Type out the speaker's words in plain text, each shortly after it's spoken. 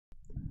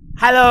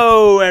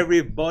Hello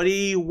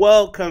everybody,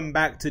 welcome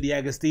back to the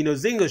Agostinho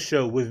Zinga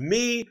show with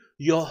me,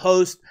 your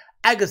host,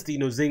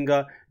 Agostinho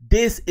Zinga.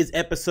 This is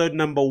episode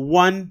number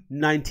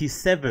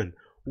 197.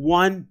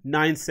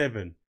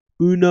 197.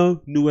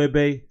 Uno,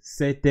 nueve,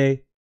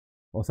 siete,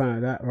 or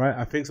something like that, right?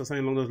 I think so,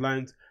 something along those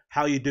lines.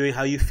 How you doing?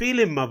 How you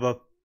feeling, mother?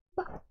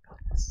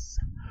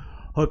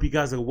 Hope you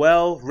guys are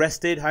well,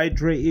 rested,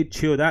 hydrated,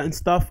 chilled out and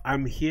stuff.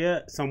 I'm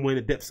here somewhere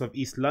in the depths of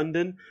East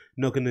London.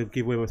 Not going to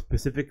give away my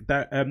specific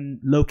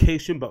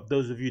location, but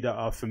those of you that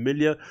are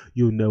familiar,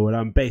 you'll know where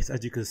I'm based.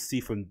 As you can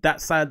see from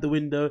that side of the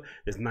window,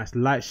 there's nice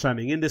light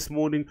shining in this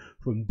morning.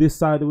 From this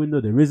side of the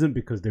window, there isn't,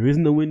 because there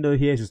isn't a window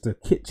here. It's just a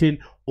kitchen,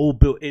 all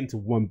built into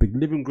one big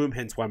living room.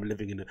 Hence why I'm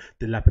living in a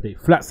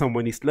dilapidated flat somewhere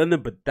in East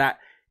London. But that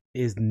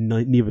is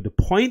neither the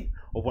point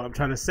of what I'm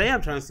trying to say.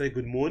 I'm trying to say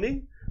good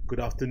morning, good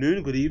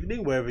afternoon, good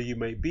evening, wherever you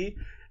may be.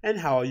 And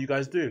how are you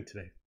guys doing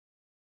today?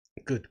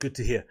 Good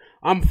to hear.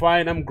 I'm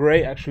fine. I'm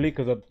great, actually,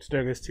 because I'm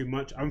stirring this too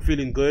much. I'm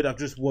feeling good. I've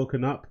just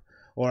woken up,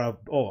 or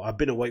I've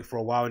been awake for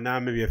a while now,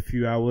 maybe a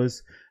few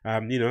hours.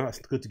 You know, it's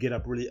good to get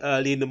up really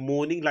early in the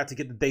morning. Like to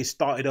get the day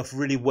started off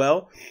really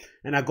well.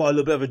 And I got a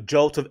little bit of a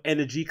jolt of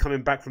energy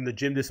coming back from the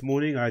gym this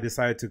morning. I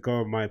decided to go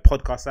on my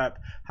podcast app,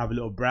 have a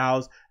little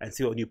browse, and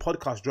see what new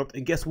podcast dropped.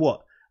 And guess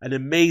what? An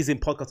amazing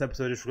podcast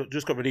episode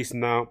just got released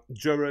now.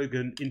 Joe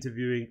Rogan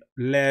interviewing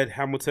Laird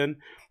Hamilton.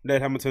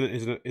 Laird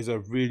Hamilton is a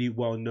really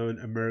well-known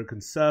American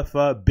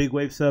surfer, big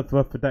wave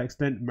surfer for that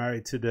extent,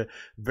 married to the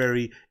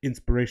very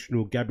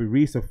inspirational Gabby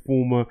Reese, a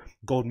former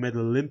gold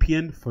medal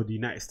Olympian for the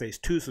United States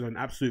too, so an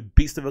absolute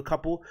beast of a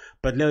couple.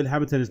 But Laird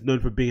Hamilton is known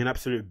for being an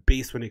absolute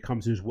beast when it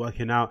comes to just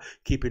working out,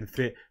 keeping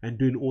fit, and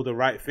doing all the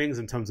right things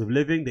in terms of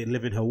living. They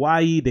live in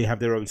Hawaii. They have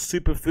their own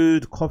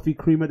superfood, coffee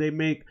creamer they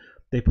make.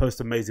 They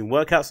post amazing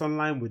workouts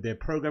online with their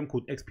program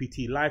called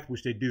XPT Life,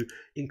 which they do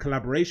in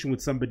collaboration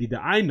with somebody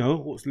that I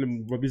know. Let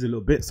me rub this a little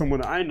bit.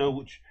 Someone that I know,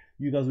 which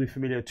you guys will be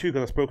familiar too,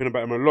 because I've spoken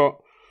about him a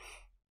lot.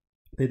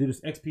 They do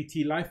this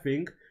XPT Life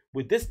thing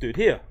with this dude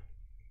here,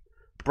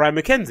 Brian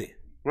McKenzie.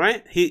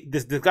 Right?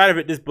 The guy that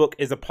wrote this book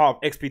is a part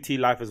of XPT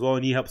Life as well,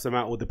 and he helps them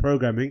out with the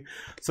programming.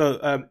 So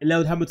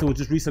Laird Hamilton was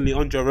just recently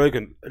on Joe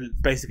Rogan,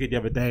 basically the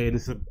other day,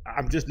 and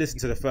I'm just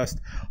listening to the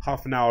first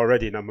half an hour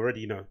already, and I'm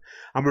already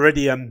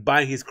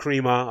buying his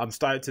creamer. I'm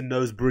starting to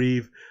nose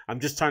breathe. I'm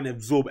just trying to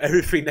absorb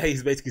everything that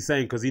he's basically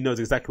saying, because he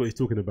knows exactly what he's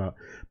talking about.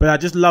 But I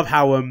just love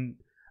how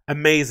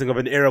amazing of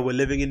an era we're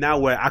living in now,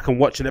 where I can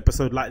watch an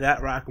episode like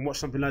that, right? I can watch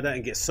something like that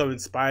and get so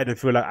inspired and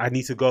feel like I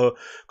need to go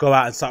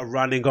out and start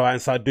running, go out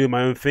and start doing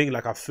my own thing.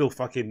 Like I feel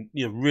fucking,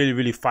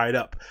 really fired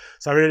up.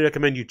 So I really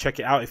recommend you check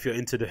it out if you're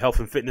into the health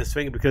and fitness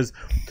thing, because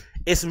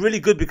it's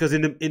really good, because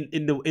in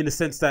the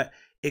sense that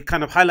it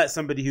kind of highlights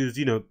somebody who's,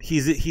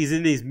 he's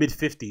in his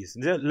mid-50s.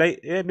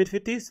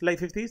 Mid-50s? Late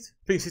 50s?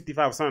 I think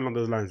 65 or something along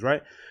those lines,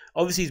 right?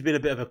 Obviously, he's been a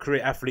bit of a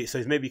career athlete, so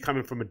he's maybe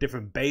coming from a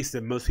different base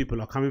than most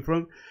people are coming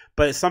from.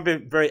 But it's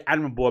something very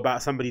admirable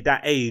about somebody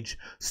that age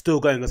still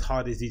going as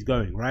hard as he's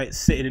going, right?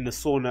 Sitting in the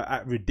sauna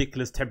at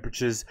ridiculous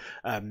temperatures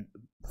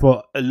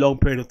for a long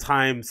period of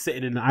time,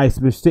 sitting in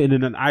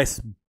an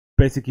ice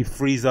basically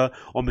freezer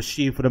or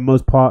machine for the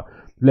most part,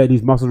 let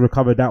these muscles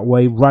recover that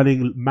way,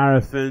 running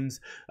marathons,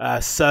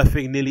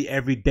 surfing nearly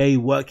every day,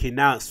 working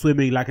out,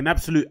 swimming like an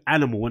absolute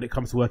animal when it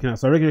comes to working out.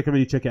 So I really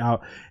recommend you check it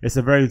out. It's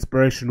a very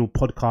inspirational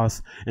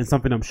podcast and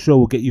something I'm sure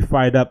will get you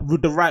fired up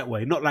with the right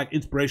way. Not like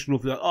inspirational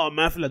for like, oh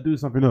man, I feel like doing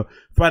something. No,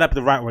 fired up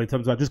the right way in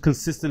terms of just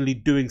consistently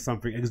doing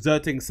something,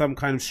 exerting some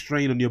kind of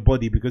strain on your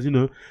body, because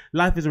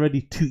life is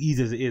already too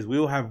easy as it is. We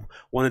all have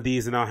one of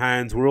these in our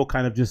hands. We're all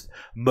kind of just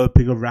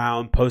moping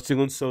around, posting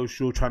on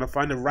social, trying to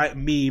find the right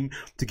meme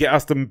to get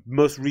us the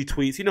most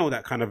retweets,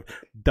 that kind of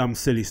dumb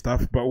silly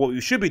stuff. But what we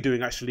should be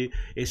doing actually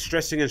is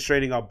stressing and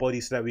straining our body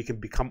so that we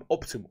can become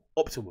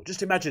optimal.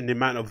 Just imagine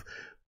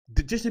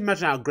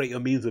how great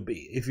your meals would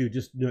be if you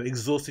just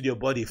exhausted your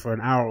body for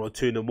an hour or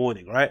two in the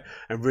morning, right?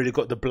 And really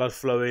got the blood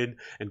flowing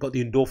and got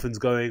the endorphins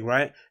going,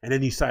 right? And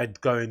then you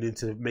started going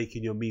into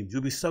making your memes.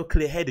 You'll be so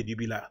clear-headed. You'd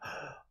be like,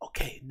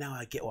 okay, now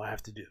I get what I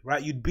have to do,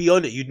 right? You'd be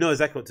on it. You'd know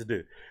exactly what to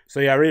do. So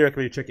yeah, I really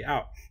recommend you check it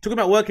out. Talking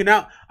about working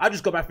out, I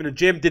just got back from the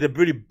gym, did a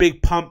really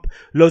big pump,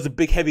 loads of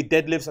big heavy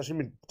deadlifts. Actually,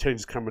 let me change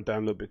this camera down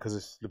a little bit because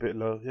it's a bit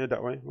low. Yeah,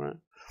 that way, right?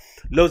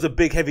 Loads of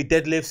big heavy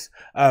deadlifts.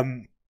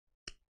 I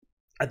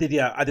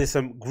did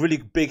some really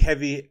big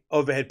heavy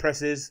overhead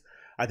presses.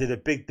 I did a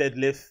big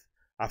deadlift.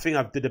 I think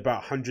I did about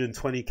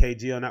 120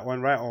 kg on that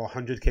one, right? Or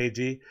 100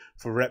 kg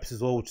for reps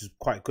as well, which is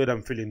quite good.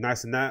 I'm feeling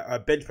nice in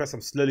that. Bench press,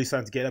 I'm slowly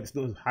starting to get up. It's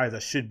not as high as I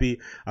should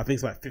be. I think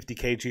it's about 50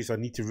 kg, so I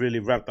need to really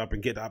ramp up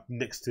and get up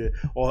next to,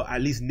 or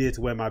at least near to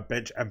where my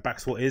bench and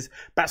back squat is.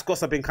 Back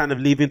squats I've been kind of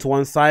leaving to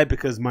one side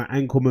because my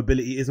ankle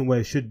mobility isn't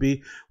where it should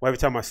be. Where every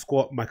time I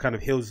squat, my kind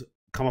of heels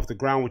come off the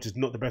ground, which is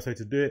not the best way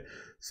to do it.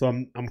 So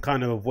I'm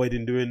kind of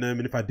avoiding doing them,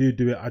 and if I do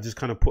it, I just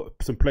kind of put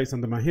some plates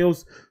under my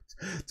heels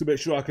to make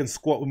sure I can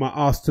squat with my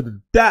ass to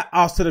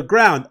the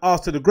ground.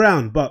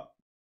 But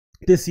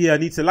this year I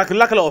need to, like a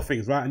lot of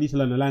things, right? I need to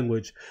learn the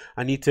language.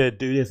 I need to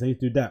do this. I need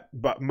to do that.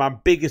 But my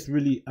biggest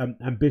really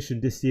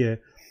ambition this year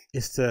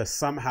is to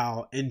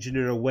somehow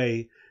engineer a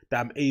way that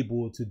I'm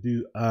able to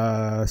do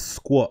a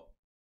squat,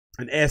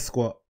 an air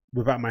squat,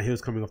 without my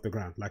heels coming off the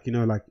ground. Like, you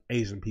know, like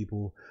Asian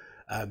people,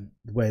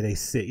 where they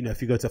sit. You know,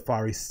 if you go to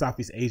Far East,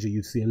 Southeast Asia,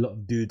 you see a lot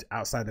of dudes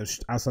outside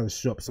the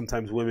shop.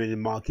 Sometimes women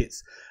in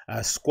markets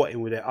squatting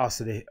with their ass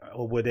to the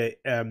with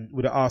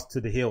their ass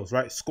to the heels,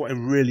 right?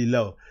 Squatting really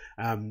low.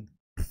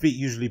 Feet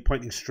usually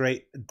pointing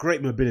straight.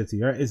 Great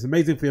mobility, right? It's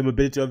amazing for your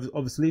mobility,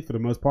 obviously, for the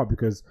most part,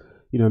 because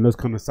you know, in those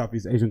kind of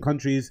Southeast Asian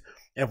countries,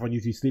 everyone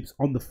usually sleeps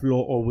on the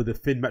floor or with a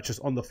thin mattress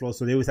on the floor,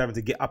 so they always having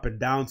to get up and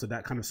down. So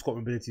that kind of squat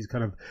mobility is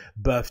kind of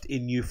birthed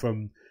in you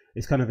from,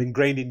 it's kind of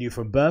ingrained in you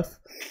from birth.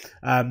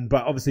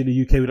 But obviously in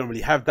the UK we don't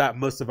really have that.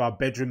 Most of our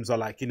bedrooms are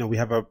like, you know, we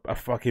have a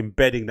fucking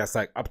bedding that's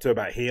like up to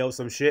about here or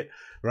some shit,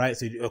 right?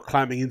 So you're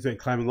climbing into it and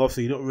climbing off,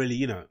 so you're not really,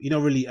 you know, you're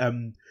not really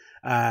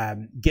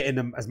getting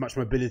them as much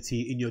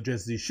mobility in your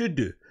joints as you should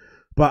do.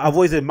 But I've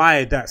always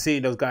admired that,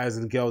 seeing those guys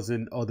and girls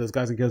or those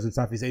guys and girls in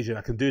Southeast Asia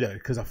that can do that,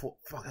 because I thought,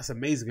 fuck, that's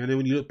amazing. And then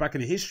when you look back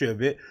in the history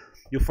of it,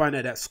 you'll find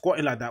that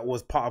squatting like that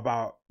was part of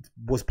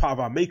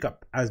our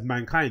makeup as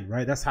mankind,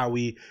 right? That's how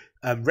we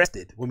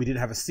rested when we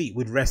didn't have a seat.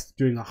 We'd rest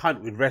during a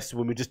hunt. We'd rest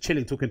when we're just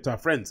chilling, talking to our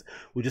friends.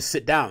 We'd just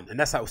sit down, and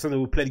that's how something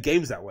we played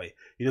games that way,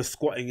 you know,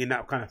 squatting in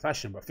that kind of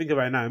fashion. But think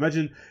about it now.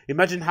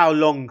 Imagine how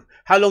long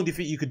do you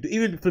think you could do,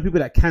 even for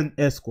people that can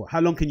air squat?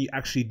 How long can you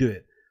actually do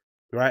it,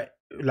 right?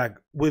 Like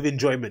with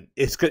enjoyment.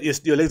 It's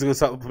your legs are gonna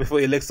start before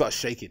your legs start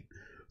shaking.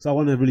 So I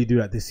want to really do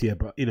that this year.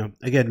 But you know,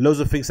 again, loads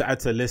of things to add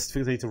to the list,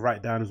 things I need to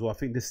write down as well. I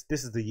think this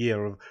is the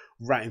year of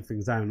writing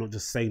things down, not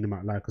just saying them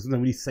out loud, because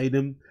sometimes when you say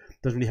them,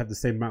 it doesn't really have the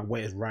same amount of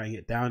weight as writing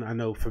it down. I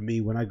know for me,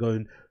 when I go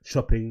in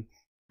shopping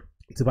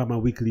to buy my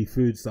weekly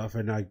food stuff,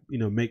 and I, you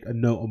know, make a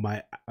note on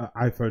my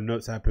iPhone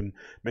notes app and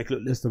make a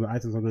little list of the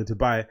items I'm going to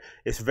buy,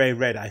 it's very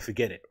rare that I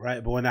forget it,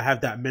 right? But when I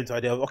have that mental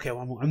idea of, okay,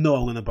 well, I know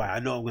I'm going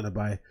to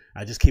buy,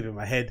 I just keep it in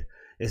my head.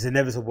 It's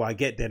inevitable. I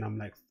get there and I'm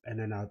like, and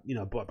then I, you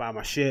know, buy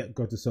my shit,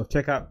 go to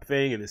self-checkout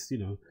thing, and it's, you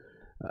know,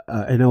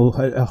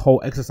 a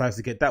whole exercise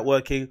to get that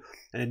working.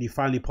 And then you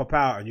finally pop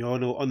out and you're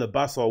on the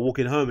bus or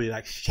walking home and you're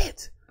like,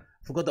 shit,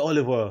 I forgot the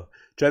olive oil.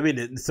 Do you know what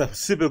I mean? It's a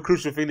super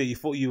crucial thing that you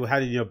thought you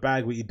had in your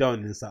bag, but you don't.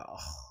 And it's like,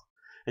 oh,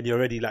 and you're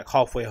already like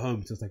halfway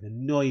home. So it's like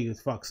annoying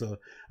as fuck. So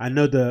I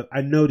know the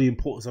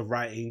importance of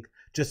writing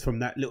just from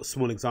that little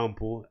small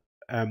example.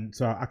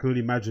 So I can only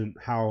imagine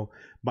how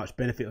much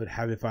benefit it would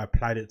have if I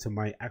applied it to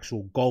my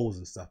actual goals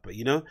and stuff. But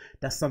you know,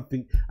 that's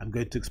something I'm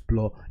going to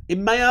explore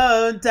in my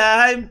own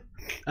time.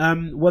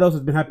 What else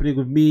has been happening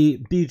with me?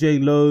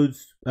 DJing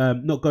loads,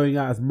 not going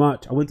out as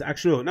much. I went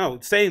to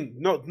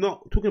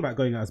not talking about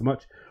going out as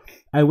much.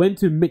 I went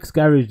to Mixed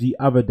Garage the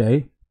other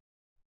day.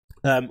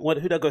 Who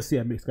did I go see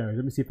at Mixed Garage?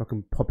 Let me see if I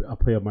can pop it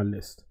up here on my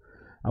list.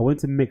 I went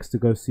to Mix to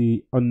go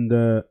see on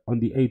the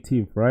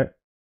 18th, right?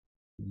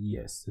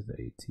 Yes, it's the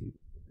 18th.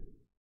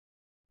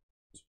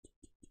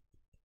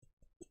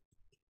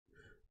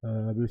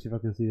 Let me see if I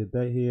can see the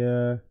date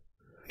here.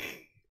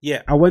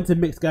 Yeah, I went to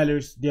Mixed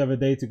Galleries the other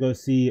day to go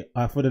see,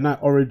 for the night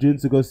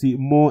Origins, to go see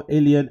More,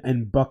 Alien,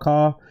 and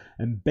Bakar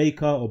and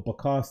Baker or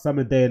Bakar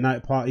Summer Day and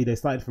Night Party. They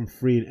started from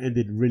 3 and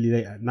ended really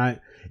late at night.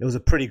 It was a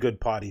pretty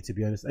good party, to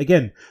be honest.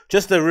 Again,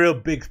 just a real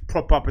big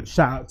prop up and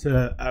shout out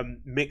to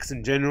Mix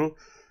in general.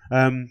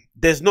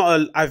 There's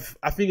not I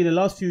think in the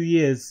last few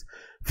years,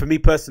 for me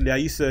personally, I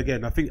used to,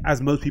 again, I think as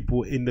most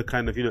people in the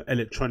kind of, you know,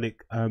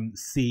 electronic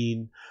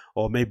scene,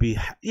 or maybe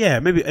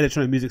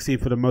electronic music scene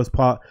for the most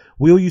part,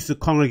 we all used to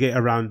congregate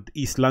around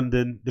East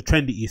London, the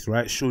trendy East,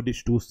 right?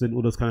 Shoreditch, Dalston,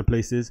 all those kind of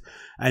places.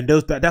 And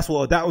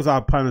that was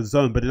our kind of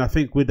zone. But then I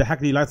think with the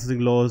Hackney licensing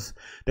laws,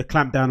 they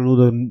clamped down on all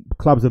the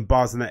clubs and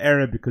bars in that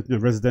area, because, you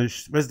know,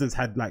 residents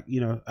had, like, you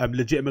know,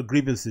 legitimate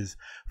grievances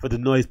for the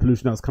noise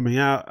pollution that was coming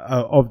out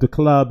of the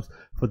clubs,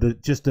 for the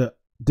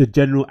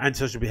general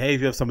antisocial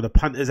behavior of some of the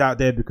punters out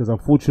there, because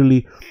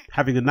unfortunately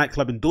having a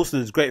nightclub in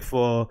Dalston is great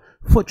for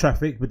foot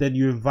traffic, but then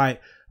you invite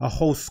a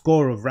whole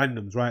score of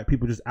randoms, right?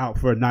 People just out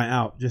for a night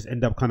out, just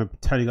end up kind of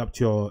turning up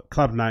to your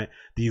club night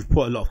that you've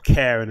put a lot of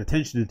care and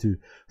attention into.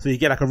 So you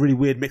get like a really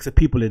weird mix of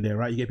people in there,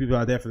 right? You get people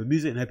out there for the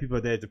music, and then people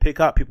are there to pick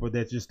up, people are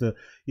there just to,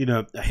 you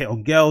know, hit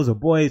on girls or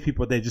boys,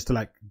 people are there just to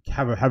like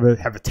have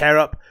a tear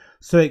up.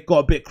 So it got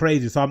a bit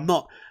crazy. So I'm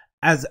not,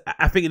 as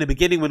I think in the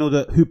beginning when all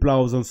the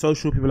hoopla was on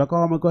social, people were like,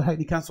 oh my god,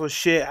 Hackney Council is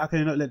shit, how can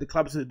you not let the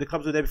clubs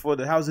were there before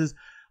the houses,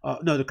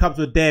 no, the clubs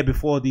were there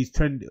before these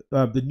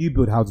the new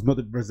build houses, not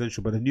the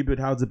residential, but the new build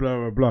houses, blah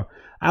blah blah.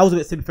 I was a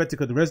bit sympathetic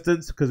of the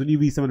residents, because when you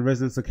read some of the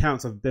residents'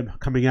 accounts of them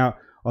coming out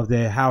of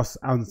their house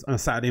on a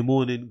Saturday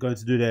morning, going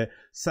to do their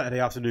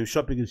Saturday afternoon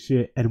shopping and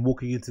shit, and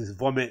walking into this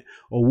vomit,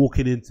 or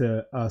walking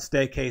into a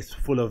staircase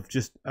full of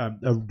just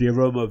the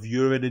aroma of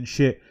urine and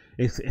shit,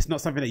 it's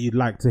not something that you'd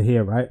like to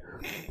hear, right?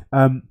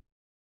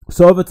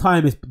 So over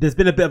time, there's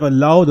been a bit of a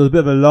lull. There was a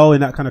bit of a lull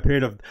in that kind of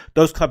period of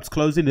those clubs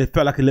closing. It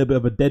felt like a little bit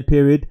of a dead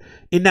period.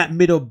 In that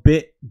middle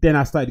bit, then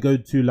I started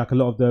going to like a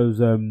lot of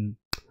those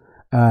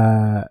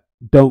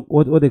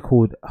what are they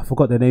called? I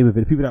forgot the name of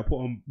it. The people that put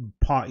on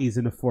parties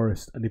in the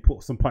forest, and they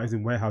put some parties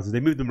in warehouses.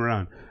 They moved them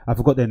around. I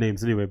forgot their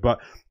names anyway. But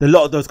a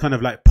lot of those kind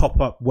of like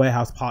pop-up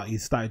warehouse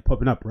parties started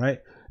popping up, right?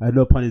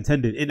 no pun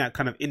intended, in that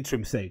kind of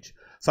interim stage.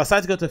 So I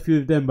started to go to a few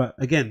of them, but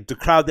again, the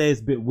crowd there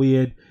is a bit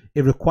weird.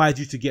 It requires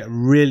you to get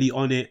really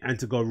on it and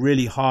to go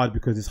really hard,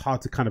 because it's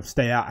hard to kind of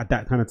stay out at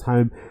that kind of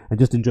time and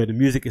just enjoy the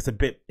music. It's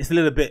a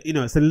little bit, you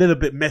know, it's a little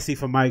bit messy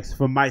for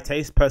my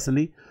taste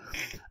personally.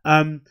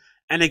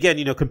 And again,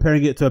 you know,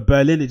 comparing it to a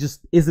Berlin, it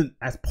just isn't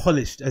as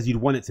polished as you'd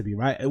want it to be,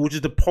 right? Which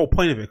is the whole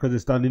point of it, because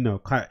it's done, you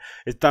know,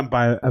 it's done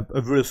by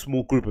a real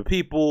small group of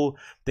people.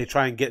 They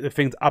try and get the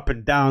things up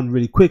and down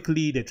really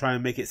quickly. They try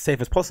and make it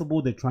safe as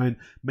possible. They try and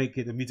make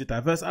it the music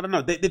diverse. I don't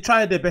know. They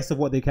try their best of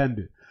what they can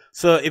do.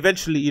 So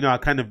eventually, you know, I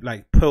kind of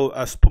like put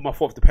my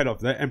foot off the pedal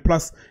off there. And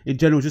plus, in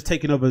general, just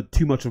taking over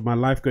too much of my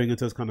life going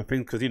into those kind of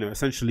things, because, you know,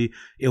 essentially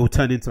it will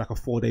turn into like a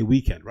 4-day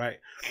weekend, right?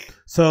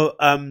 So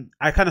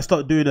I kind of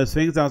started doing those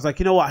things. I was like,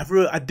 you know what,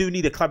 I do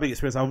need a clubbing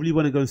experience. I really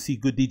want to go and see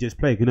good DJs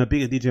play. You know,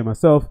 being a DJ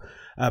myself,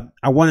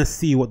 I want to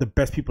see what the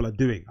best people are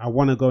doing. I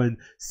want to go and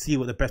see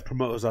what the best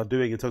promoters are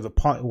doing in terms of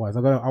party-wise.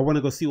 I want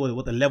to go see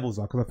what the levels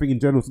are, because I think in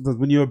general, sometimes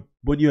when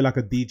you're like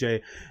a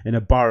DJ in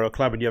a bar or a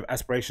club and you have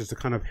aspirations to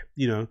kind of,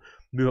 you know,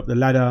 move up the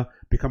ladder,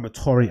 become a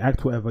touring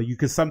act, whatever, you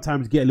can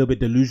sometimes get a little bit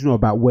delusional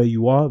about where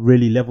you are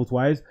really levels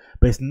wise.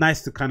 But it's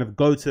nice to kind of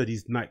go to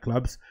these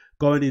nightclubs,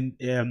 go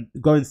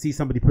and see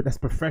somebody that's a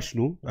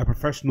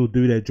professional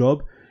do their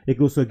job. It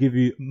can also give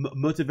you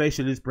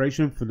motivation,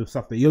 inspiration for the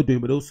stuff that you're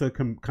doing, but also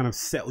can kind of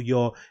settle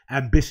your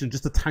ambition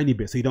just a tiny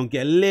bit, so you don't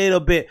get a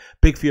little bit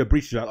big for your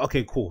breaches. Like,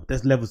 okay, cool,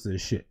 there's levels to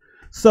this shit.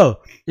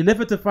 So in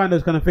effort to find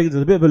those kind of things,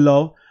 there's a bit of a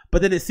lull.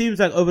 But then it seems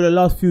like over the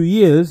last few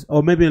years,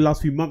 or maybe in the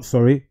last few months,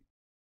 sorry,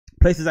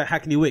 places like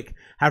Hackney Wick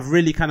have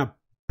really kind of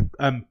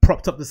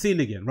propped up the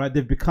scene again, right?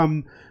 They've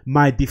become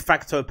my de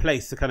facto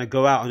place to kind of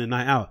go out on a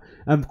night out.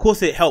 And of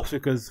course it helps,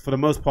 because for the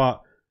most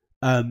part,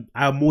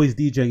 I'm always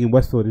DJing in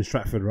Westfield and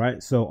Stratford,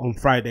 right? So on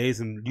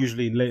Fridays, and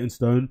usually in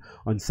Leytonstone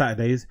on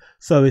Saturdays.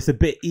 So it's a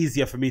bit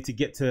easier for me to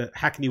get to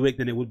Hackney Wick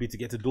than it would be to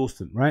get to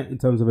Dalston, right? In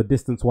terms of a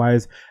distance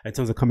wise, in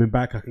terms of coming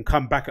back,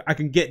 I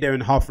can get there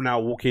in half an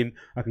hour walking.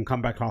 I can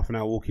come back half an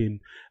hour walking,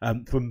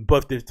 from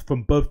both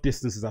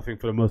distances, I think,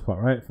 for the most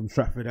part, right? From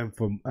Stratford and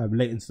from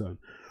Leytonstone.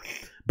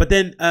 But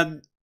then,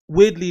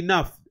 weirdly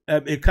enough,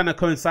 it kind of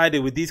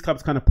coincided with these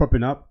clubs kind of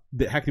propping up,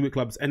 the Hackney Wick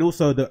clubs, and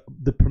also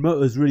the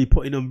promoters really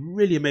putting on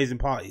really amazing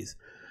parties.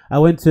 I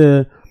went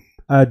to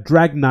a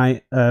drag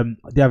night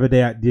the other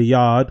day at the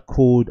Yard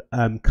called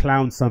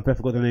Clown Something. I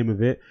forgot the name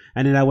of it.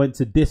 And then I went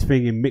to this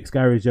thing in Mixed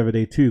Garage the other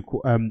day too,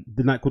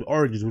 the night called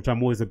Oranges,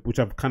 which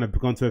I've kind of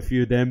gone to a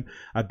few of them.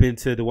 I've been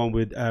to the one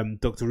with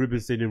Dr.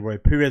 Rubinstein and Roy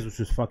Perez, which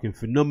was fucking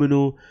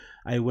phenomenal.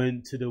 I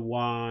went to the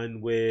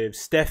one with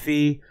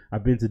Steffi.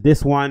 I've been to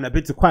this one. I've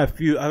been to quite a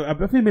few. I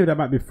think maybe that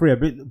might be free.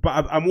 But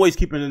I'm always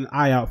keeping an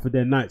eye out for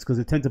their nights, because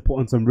they tend to put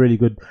on some really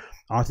good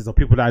artists or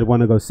people that I'd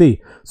want to go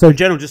see. So in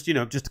general,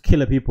 just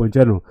killer people in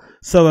general.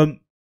 So I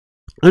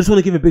just want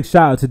to give a big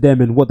shout out to them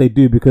and what they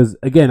do, because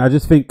again, I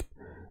just think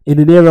in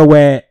an era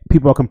where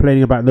people are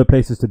complaining about no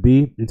places to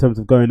be in terms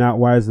of going out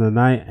wise in the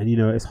night, and you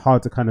know, it's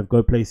hard to kind of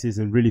go places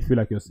and really feel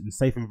like you're in a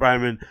safe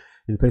environment,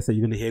 in a place that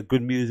you're going to hear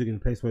good music, in a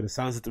place where the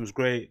sound system is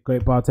great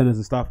bartenders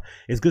and stuff.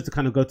 It's good to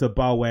kind of go to a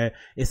bar where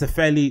it's a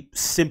fairly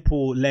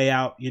simple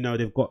layout. You know,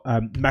 they've got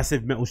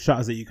massive metal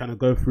shutters that you kind of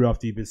go through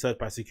after you've been searched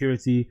by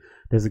security.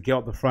 There's a girl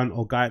at the front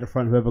or guy at the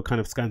front, whoever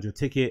kind of scans your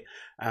ticket.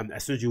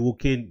 As soon as you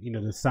walk in, you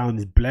know, the sound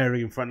is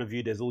blaring in front of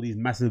you. There's all these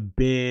massive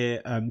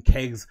beer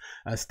kegs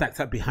stacked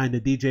up behind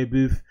the DJ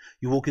booth.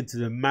 You walk into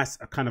the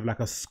kind of like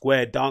a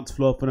square dance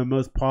floor for the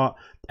most part,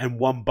 and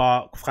one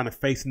bar kind of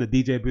facing the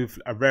DJ booth,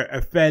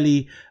 a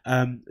fairly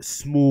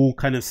small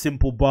kind of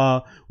simple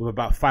bar with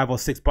about 5 or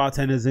 6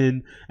 bartenders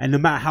in. And no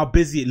matter how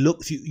busy it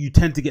looks, you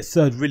tend to get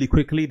served really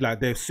quickly.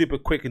 Like, they're super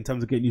quick in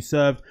terms of getting you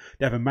served.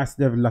 They have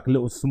like a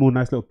little small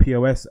nice little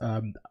POS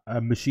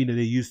machine that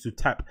they use to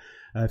tap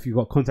if you've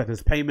got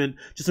contactless payment.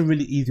 Just a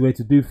really easy way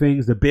to do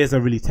things. The beers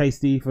are really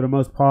tasty for the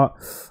most part.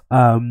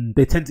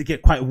 They tend to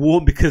get quite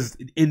warm, because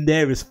in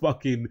there is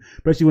fucking,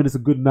 especially when it's a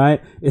good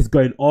night, it's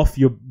going off.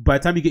 By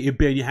the time you get your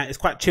beer in your hand, it's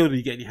quite chilled when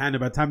you get in your hand,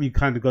 and by the time you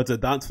kind of go to the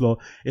dance floor,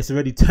 it's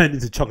already turned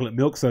into chocolate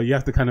milk. So you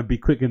have to kind of be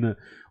quick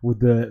with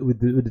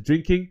the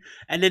drinking.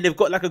 And then they've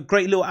got like a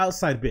great little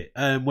outside bit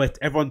where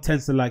everyone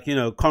tends to, like, you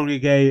know,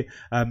 congregate,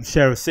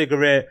 share a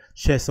cigarette,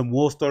 share some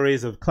war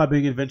stories of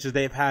clubbing adventures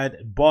they've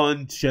had,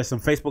 bond, share some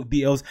Facebook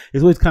details.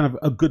 It's always kind of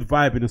a good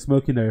vibe in the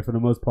smoking area for the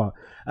most part.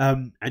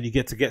 And you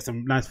get to get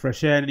some nice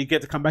fresh air, and you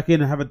get to come back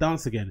in and have a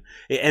dance again.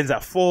 It ends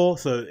at 4,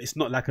 so it's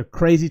not like a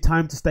crazy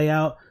time to stay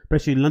out,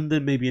 especially in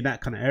London, maybe in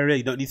that kind of area.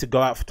 You don't need to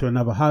go out to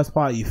another house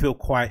party. You feel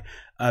quite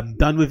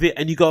done with it,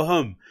 and you go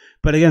home.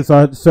 But again,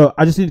 so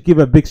I just need to give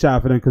a big shout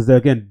out for them, because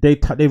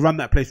they run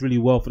that place really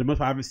well. For the most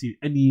part, I haven't seen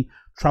any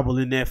trouble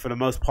in there for the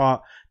most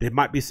part. There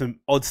might be some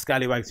odd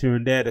scallywags here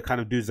and there, the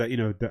kind of dudes that, you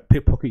know, that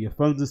pickpocket your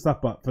phones and stuff,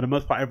 but for the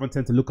most part, everyone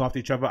tends to look after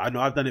each other. I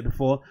know I've done it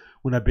before.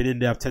 When I've been in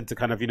there, I've tend to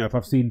kind of, you know, if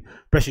I've seen,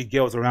 especially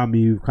girls around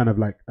me who kind of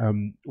like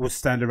would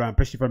stand around,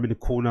 especially if I'm in the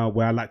corner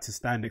where I like to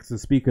stand next to the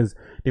speakers,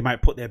 they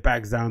might put their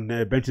bags down,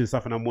 their benches and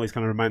stuff, and I'm always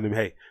kind of reminding them,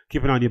 hey,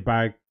 keep an eye on your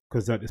bag,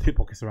 because there's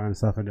pickpockets around and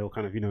stuff, and they'll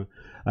kind of, you know,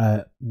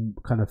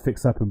 kind of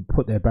fix up and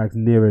put their bags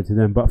nearer to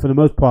them. But for the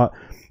most part,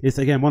 it's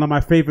again one of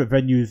my favorite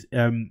venues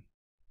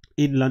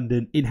in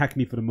London, in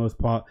Hackney for the most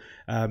part.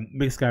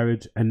 Mixed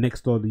Garage, and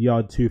next door the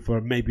Yard 2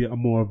 for maybe a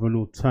more of an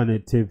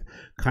alternative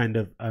kind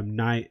of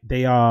night.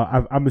 They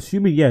are, I'm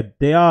assuming, yeah,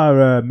 they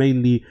are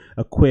mainly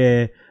a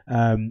queer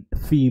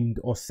themed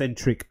or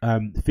centric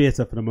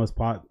theatre for the most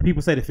part.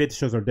 People say the theatre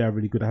shows are there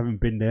really good. I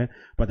haven't been there,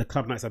 but the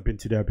club nights I've been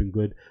to there have been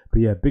good.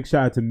 But yeah, big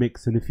shout out to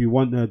Mix. And if you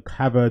want to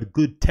have a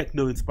good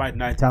techno inspired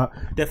night out,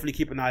 definitely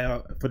keep an eye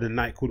out for the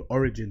night called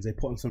Origins. They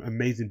put on some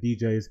amazing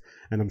DJs,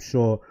 and I'm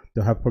sure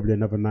they'll have probably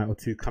another night or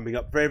two coming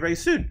up very, very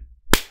soon.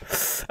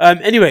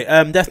 Anyway,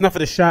 that's enough of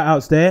the shout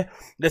outs there.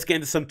 Let's get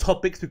into some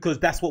topics, because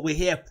that's what we're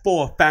here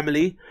for,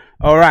 family.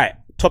 All right,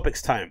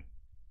 topics time.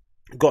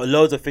 Got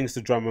loads of things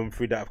to drum on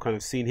through that I've kind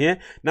of seen here.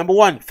 Number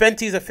one,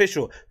 Fenty is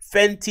official.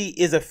 Fenty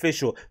is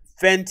official.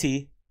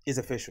 Fenty is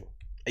official.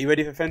 Are you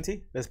ready for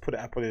Fenty? Let's put it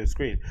up on the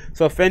screen.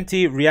 So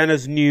Fenty,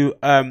 Rihanna's new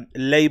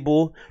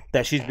label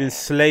that she's been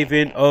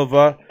slaving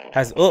over,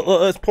 has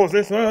let's pause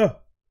this.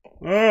 That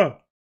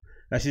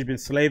she's been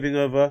slaving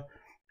over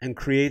and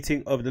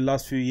creating over the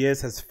last few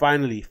years, has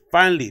finally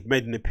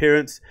made an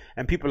appearance,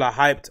 and people are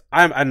hyped.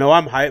 I know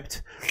I'm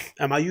hyped.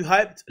 Are you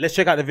hyped? Let's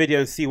check out the video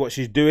and see what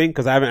she's doing,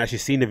 because I haven't actually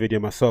seen the video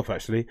myself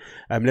actually.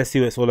 Let's see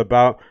what it's all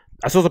about.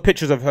 I saw the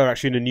pictures of her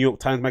actually in the New York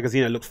Times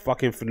magazine. It looked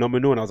fucking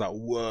phenomenal, and I was like,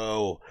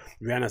 whoa,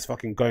 Rihanna's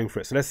fucking going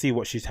for it. So let's see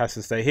what she has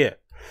to say here.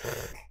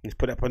 Let's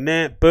put it up on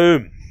there.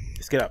 Boom.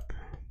 Let's get up.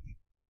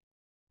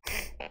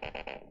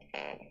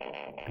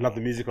 Love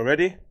the music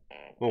already.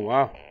 Oh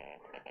wow.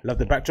 Love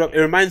the backdrop.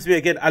 It reminds me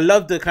again. I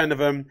love the kind of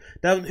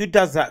who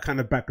does that kind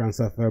of background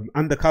stuff.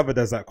 Undercover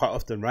does that quite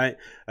often, right?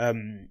 I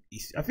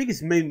think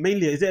it's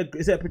mainly is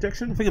it a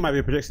projection? I think it might be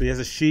a projection. He has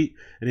a sheet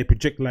and they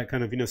project like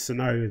kind of, you know,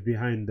 scenarios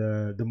behind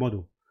the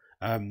model.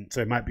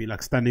 So it might be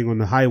like standing on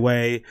the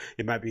highway.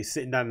 It might be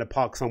sitting down in the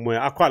park somewhere.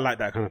 I quite like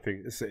that kind of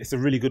thing. It's a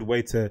really good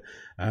way to.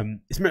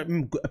 It's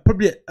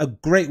probably a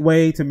great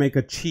way to make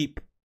a cheap.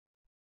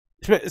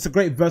 It's a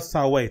great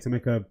versatile way to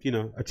make a, you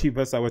know, a cheap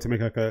versatile way to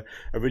make like a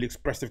really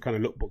expressive kind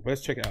of lookbook. But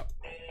let's check it out.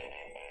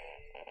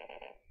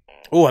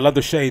 Oh, I love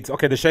the shades.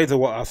 Okay, the shades are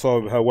what I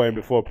saw her wearing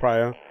before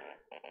prior.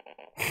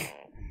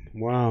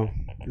 Wow,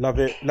 love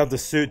it. Love the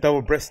suit,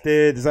 double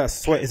breasted. Is that a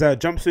sweat? Is that a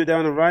jumpsuit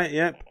down the right?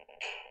 Yep.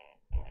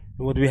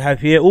 And what do we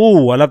have here?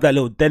 Oh, I love that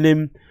little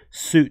denim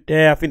suit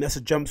there. I think that's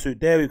a jumpsuit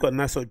there. We've got a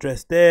nice little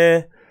dress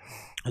there.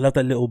 I love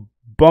that little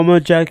bomber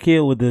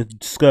jacket with the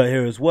skirt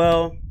here as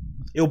well.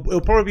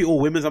 It'll probably be all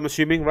women's, I'm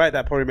assuming, right?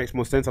 That probably makes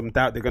more sense. I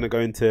doubt they're going to go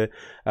into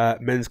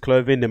men's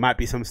clothing. There might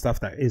be some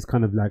stuff that is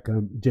kind of like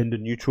gender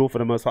neutral for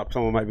the most part.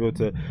 Someone might be able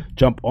to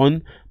jump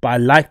on. But I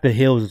like the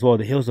heels as well.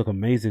 The heels look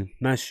amazing.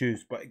 Nice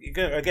shoes. But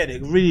again,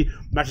 it really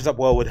matches up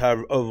well with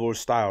her overall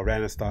style,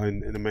 Rihanna's style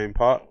in the main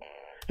part.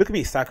 Look at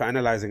me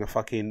psychoanalyzing a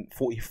fucking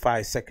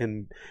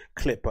 45-second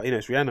clip. But, you know,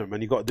 it's Rihanna,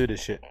 man. You got to do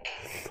this shit.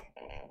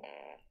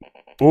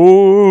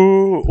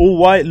 Oh, all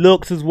white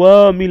looks as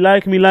well. Me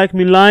like.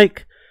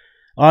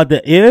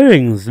 The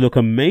earrings look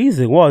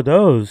amazing. What are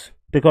those?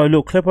 They got a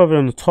little clip over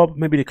on the top.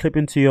 Maybe they clip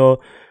into your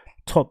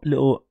top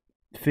little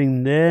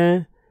thing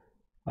there.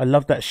 I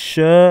love that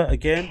shirt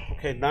again.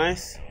 Okay,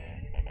 nice.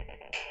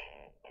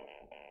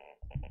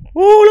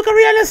 Oh, look at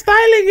Rihanna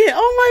styling it.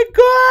 Oh my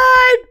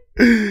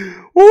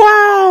god.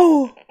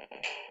 Wow.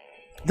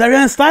 Is that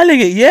Rihanna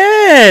styling it?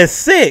 Yeah,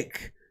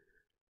 sick.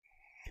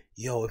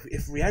 Yo,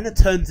 if Rihanna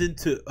turns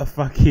into a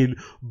fucking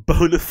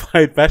bona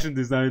fide fashion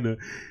designer,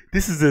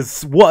 this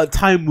is what a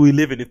time we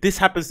live in. If this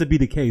happens to be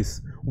the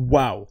case,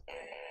 wow.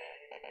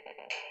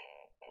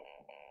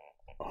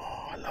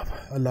 Oh,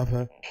 I love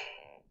her.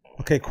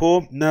 Okay,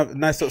 cool. Now,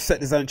 nice little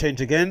set design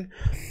change again.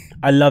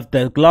 I love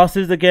the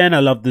glasses again. I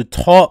love the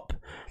top.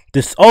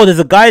 Oh, there's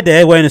a guy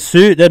there wearing a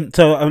suit.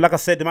 So, like I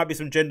said, there might be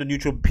some gender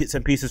neutral bits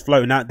and pieces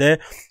floating out there.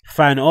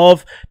 Fan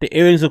of. The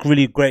earrings look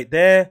really great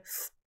there.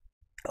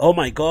 Oh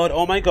my god,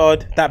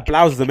 that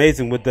blouse is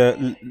amazing with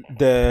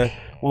the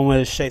one with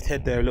the shaved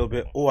head there a little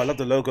bit. Oh, I love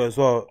the logo as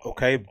well.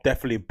 Okay,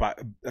 definitely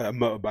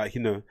motorbike,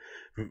 you know.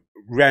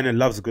 Rihanna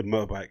loves a good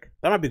motorbike.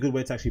 That might be a good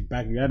way to actually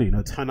bag Rihanna, you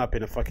know, turn up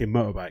in a fucking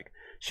motorbike.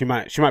 She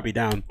might be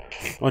down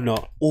or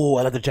not. Oh,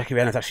 I love the jacket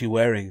Rihanna's actually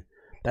wearing.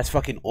 That's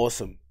fucking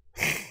awesome.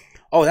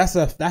 Oh, that's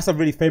a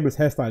really famous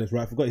hairstylist,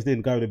 right? I forgot his name,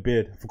 the guy with the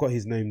beard. I forgot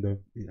his name though.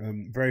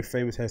 Very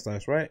famous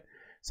hairstylist, right?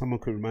 Someone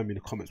could remind me in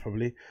the comments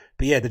probably.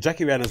 But yeah, the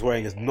jacket Rihanna's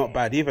wearing is not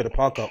bad either, the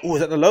Parker. Oh,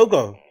 is that the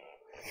logo?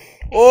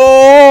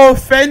 Oh,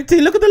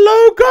 Fenty, look at the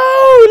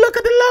logo! Look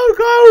at the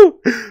logo!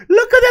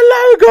 Look at the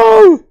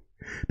logo!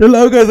 The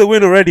logo's a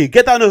win already.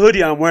 Get that on a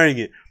hoodie, I'm wearing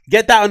it.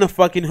 Get that on a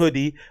fucking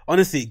hoodie.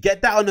 Honestly,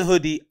 get that on the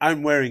hoodie,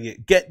 I'm wearing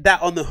it. Get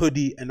that on the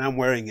hoodie and I'm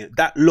wearing it.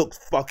 That looks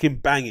fucking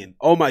banging.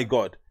 Oh my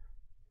god.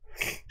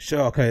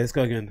 Sure, okay, let's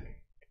go again.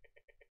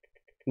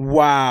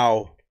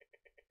 Wow.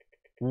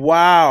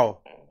 Wow.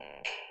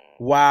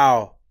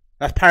 Wow.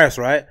 That's Paris,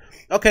 right?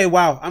 Okay,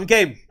 wow. I'm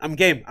game. I'm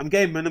game. I'm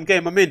game, man. I'm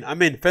game. I'm in.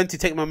 I'm in. Fenty,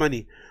 take my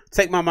money.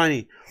 Take my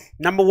money.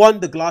 Number one,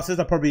 the glasses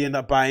I probably end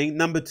up buying.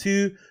 Number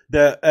two,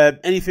 the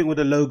anything with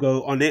a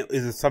logo on it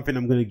is something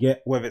I'm gonna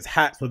get. Whether it's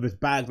hats, whether it's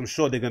bags, I'm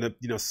sure they're gonna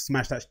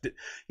smash that.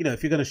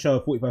 If you're gonna show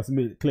a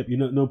 45-minute clip,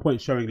 no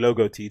point showing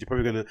logo to you. You're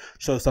probably gonna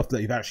show stuff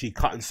that you've actually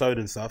cut and sewed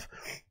and stuff.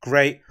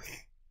 Great.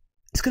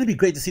 It's going to be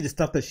great to see the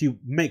stuff that she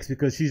makes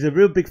because she's a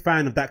real big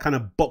fan of that kind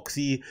of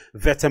boxy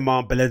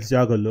Vetements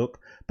Balenciaga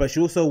look. But she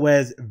also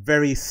wears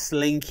very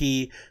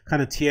slinky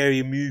kind of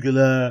Thierry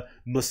Mugler,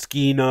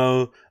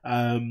 Moschino,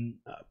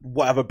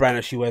 whatever brand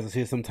that she wears. I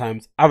see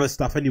sometimes other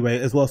stuff anyway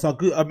as well. So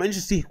I'm interested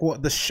to see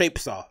what the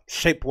shapes are,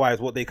 shape-wise,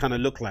 what they kind of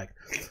look like.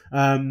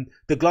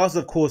 The glasses,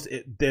 of course,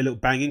 they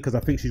look banging because I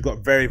think she's got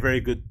very, very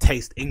good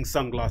taste in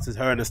sunglasses.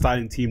 Her and the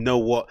styling team know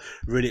what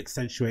really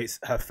accentuates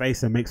her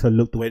face and makes her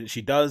look the way that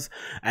she does.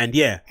 And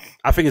yeah,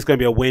 I think it's going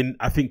to be a win.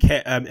 I think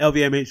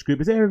LVMH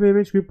Group, is it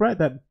LVMH Group, right,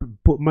 that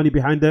put money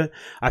behind her?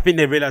 I think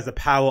they realize the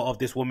power of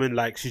this woman.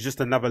 Like, she's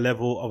just another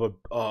level of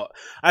a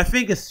I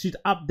think she's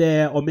up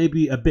there or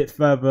maybe a bit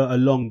further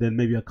along than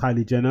maybe a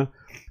Kylie Jenner.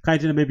 Kylie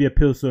Jenner maybe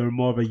appeals to a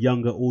more of a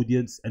younger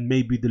audience, and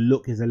maybe the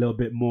look is a little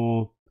bit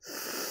more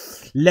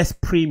less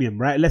premium,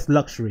 right? Less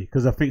luxury,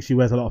 because I think she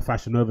wears a lot of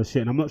Fashion Nova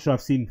shit, and I'm not sure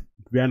I've seen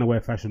Rihanna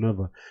wear Fashion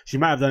Nova. She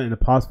might have done it in the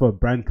past for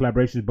brand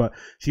collaborations, but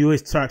she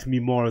always strikes me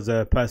more as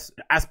a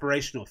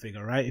aspirational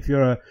figure, right? If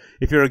you're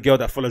a girl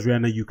that follows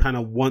Rihanna, you kind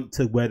of want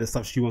to wear the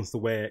stuff she wants to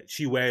wear.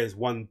 She wears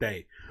one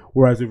day,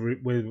 whereas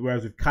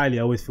with Kylie, I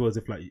always feel as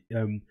if like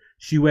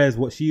she wears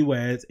what she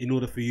wears in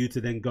order for you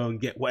to then go and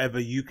get whatever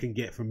you can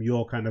get from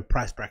your kind of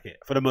price bracket,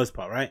 for the most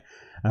part, right?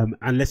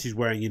 Unless she's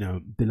wearing,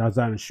 the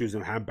Lazana shoes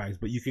and handbags,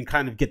 but you can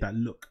kind of get that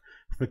look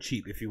for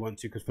cheap if you want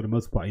to, because for the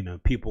most part,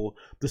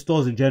 the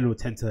stores in general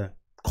tend to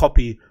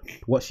copy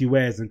what she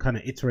wears and kind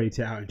of iterate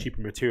it out in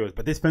cheaper materials.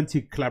 But this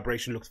Fenty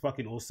collaboration looks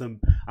fucking awesome.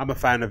 I'm a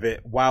fan of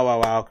it.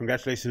 Wow.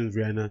 Congratulations,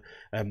 Rihanna.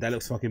 That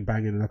looks fucking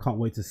banging, and I can't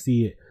wait to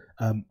see it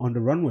on the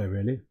runway,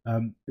 really.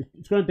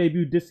 It's going to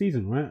debut this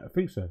season, right? I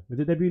think so. Is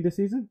it debuting this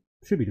season?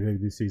 Should be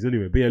debuting this season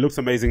anyway. But yeah, it looks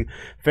amazing.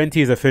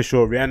 Fenty is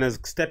official. Rihanna's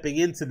stepping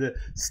into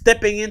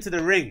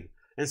the ring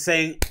and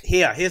saying,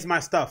 here's my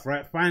stuff,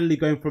 right? Finally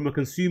going from a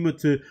consumer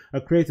to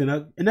a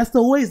creator. And that's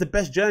always the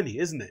best journey,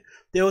 isn't it?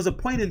 There was a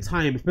point in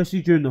time,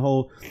 especially during the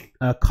whole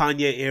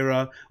Kanye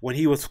era, when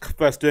he was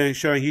first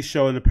showing his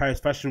show in the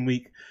Paris Fashion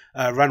Week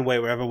runway,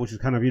 wherever, which was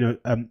kind of,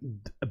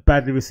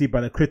 badly received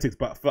by the critics.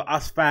 But for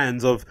us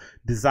fans of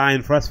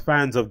design, for us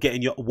fans of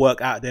getting your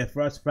work out there,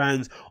 for us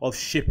fans of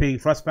shipping,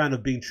 for us fans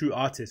of being true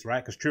artists,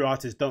 right? Because true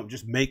artists don't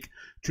just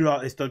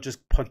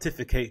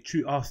pontificate.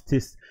 True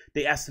artists,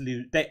 they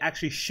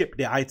actually ship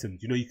their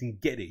items. You can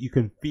get it, you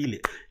can feel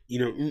it.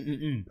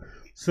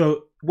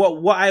 So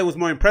what I was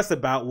more impressed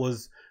about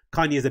was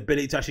Kanye's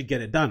ability to actually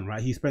get it done,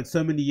 right? He spent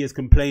so many years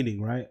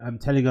complaining, right?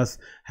 Telling us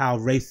how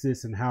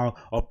racist and how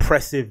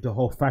oppressive the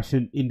whole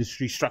fashion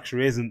industry structure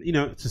is. And,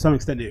 to some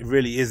extent, it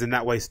really is in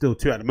that way still,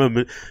 too, at the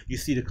moment. You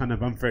see the kind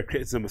of unfair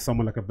criticism of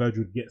someone like a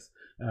Virgil gets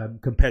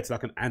compared to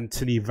like an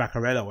Anthony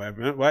Vaccarella or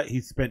whatever, right?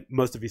 He spent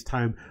most of his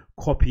time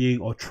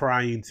copying or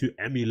trying to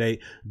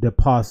emulate the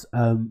past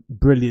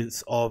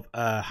brilliance of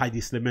Heidi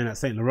Slimane at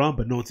Saint Laurent,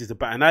 but no one sees the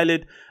bat and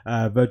eyelid.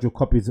 Virgil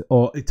copies,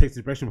 or it takes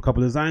inspiration from a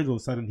couple of designs, all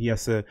of a sudden he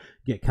has to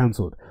get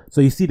cancelled.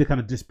 So you see the kind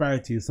of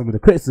disparity in some of the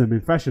criticism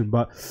in fashion,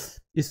 but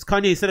it's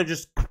Kanye, instead of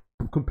just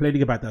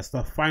complaining about that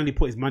stuff, finally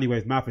put his money where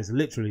his mouth is,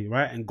 literally,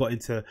 right? And got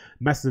into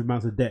massive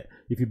amounts of debt,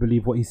 if you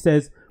believe what he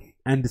says,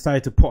 and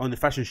decided to put on the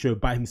fashion show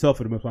by himself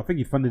for the most part. I think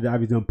he funded it out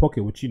of his own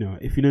pocket, which, if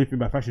you know anything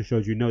about fashion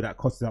shows, that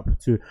costs up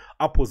to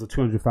upwards of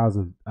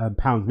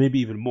 £200,000, maybe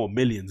even more,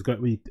 millions,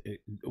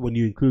 when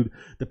you include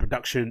the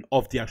production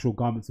of the actual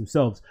garments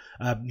themselves.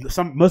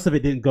 Most of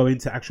it didn't go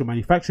into actual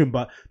manufacturing,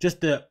 but just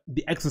the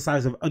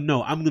exercise of, oh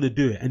no, I'm going to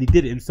do it. And he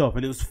did it himself,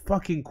 and it was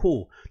fucking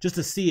cool just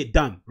to see it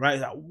done, right?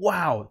 Like,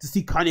 wow, to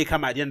see Kanye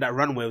come out at the end of that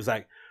runway, it was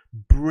like,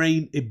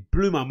 it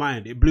blew my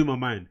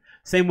mind.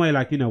 Same way,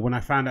 like, when I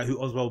found out who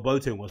Oswald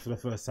Boateng was for the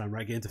first time,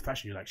 right, get into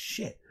fashion, you're like,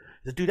 shit,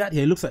 to do that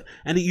here, it looks like,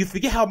 and you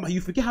forget how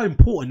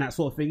important that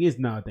sort of thing is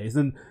nowadays.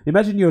 And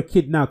imagine you're a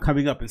kid now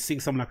coming up and seeing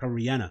someone like a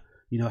Rihanna,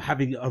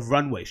 having a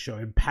runway show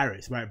in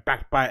Paris, right,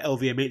 backed by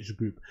LVMH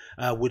Group,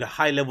 with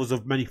high levels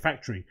of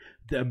manufacturing,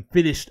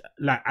 finished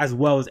like as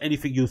well as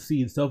anything you'll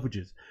see in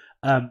Selfridges.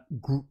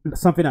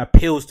 Something that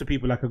appeals to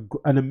people, like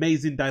an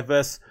amazing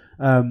diverse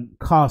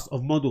cast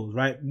of models,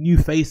 right? New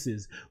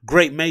faces,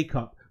 great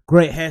makeup,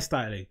 great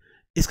hairstyling.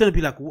 It's going to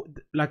be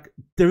like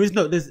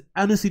there's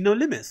honestly no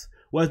limits.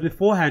 Whereas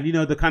beforehand,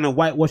 the kind of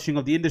whitewashing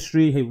of the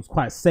industry, it was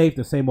quite safe,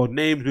 the same old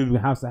names, moving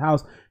house to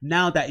house.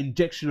 Now that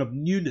injection of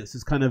newness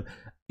is kind of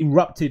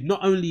erupted not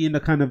only in the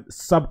kind of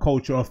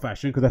subculture of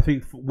fashion, because I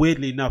think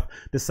weirdly enough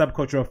the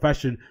subculture of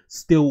fashion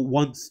still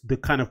wants the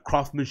kind of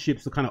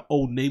craftsmanship, the kind of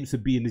old names to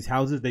be in these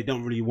houses. They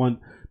don't really want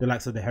the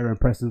likes of the Heron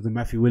Prestons and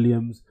Matthew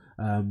Williams,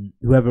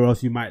 whoever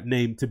else you might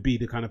name, to be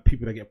the kind of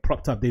people that get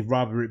propped up. They'd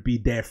rather it be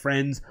their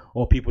friends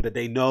or people that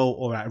they know,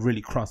 or like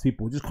really cross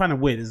people, which is kind of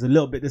weird.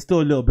 There's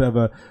still a little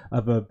bit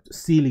of a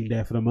ceiling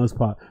there for the most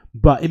part.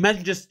 But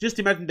imagine just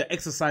imagine the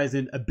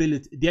exercising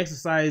ability, the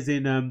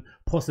exercising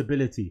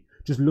possibility,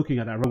 just looking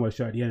at that runway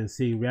show at the end and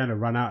seeing Rihanna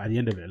run out at the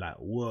end of it. Like,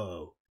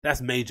 whoa,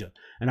 that's major.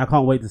 And I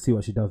can't wait to see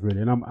what she does,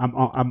 really. And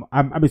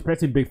I'm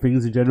expecting big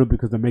things in general,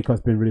 because the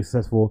makeup's been really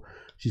successful.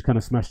 She's kind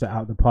of smashed it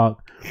out of the park,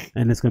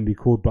 and it's gonna be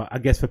cool. But I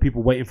guess for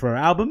people waiting for her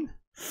album,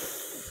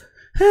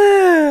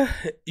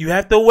 you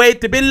have to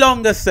wait a bit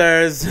longer,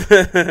 sirs.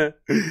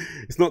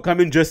 It's not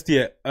coming just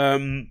yet.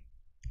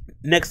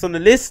 Next on the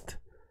list,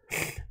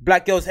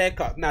 black girl's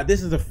haircut. Now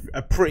this is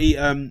a pretty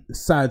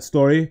sad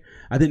story.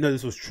 I didn't know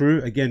this was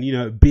true. Again, you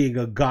know, being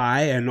a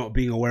guy and not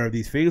being aware of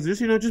these things,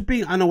 just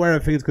being unaware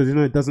of things, because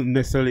it doesn't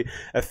necessarily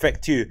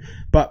affect you.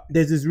 But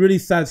there's this really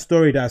sad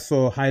story that I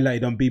saw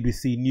highlighted on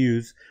BBC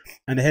News,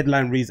 and the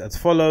headline reads as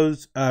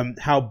follows: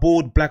 how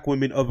bald black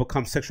women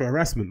overcome sexual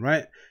harassment.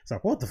 Right? It's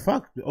like, what the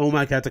fuck? Oh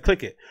my God, I had to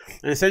click it.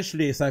 And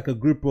essentially it's like a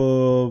group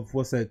of,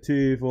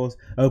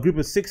 a group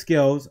of 6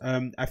 girls.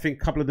 I think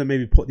a couple of them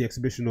maybe put the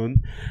exhibition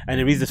on, and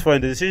it reads this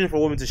following: the decision for a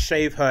woman to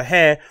shave her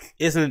hair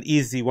isn't an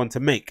easy one to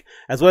make.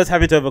 As well as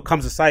having to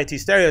overcome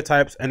society's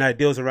stereotypes and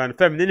ideals around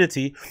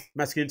femininity,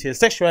 masculinity and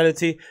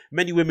sexuality,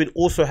 many women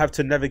also have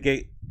to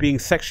navigate being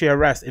sexually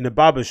harassed in a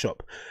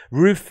barbershop.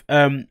 Ruth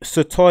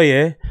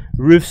Sotoye,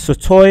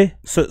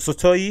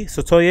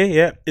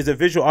 yeah, is a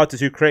visual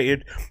artist who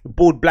created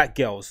Bald Black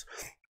Girls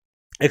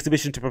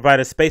exhibition to provide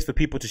a space for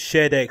people to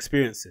share their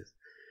experiences.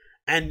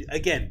 And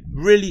again,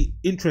 really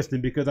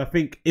interesting, because I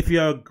think if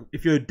you're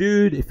a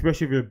dude,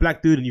 especially if you're a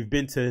black dude and you've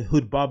been to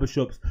hood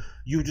barbershops,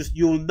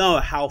 you'll know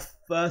how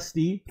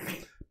thirsty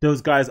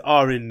those guys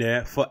are in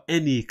there for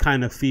any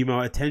kind of female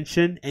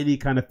attention, any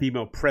kind of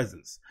female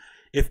presence.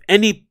 If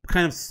any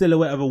kind of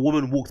silhouette of a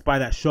woman walks by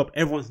that shop,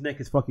 everyone's neck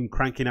is fucking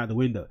cranking out the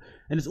window.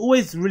 And it's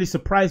always really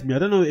surprised me. I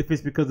don't know if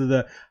it's because of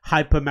the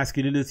hyper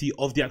masculinity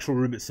of the actual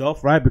room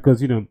itself, right?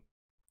 Because, you know,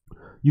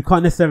 you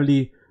can't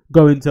necessarily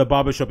go into a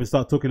barbershop and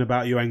start talking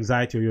about your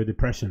anxiety or your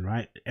depression,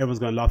 right? Everyone's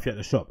going to laugh you at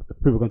the shop.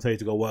 People are going to tell you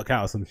to go work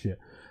out or some shit.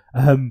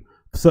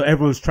 So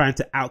everyone's trying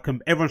to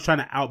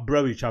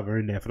outbro each other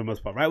in there for the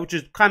most part, right? Which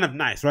is kind of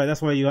nice, right?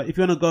 That's why if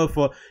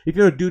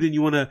you're a dude and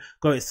you want to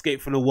go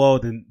escape from the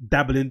world and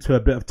dabble into a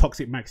bit of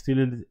toxic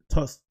masculinity,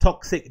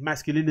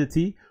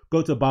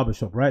 go to a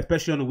barbershop, right?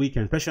 Especially on the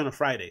weekend, especially on a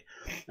Friday.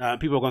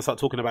 People are going to start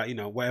talking about, you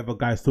know, whatever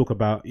guys talk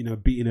about, you know,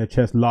 beating their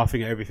chest,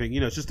 laughing at everything.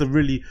 You know, it's just a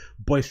really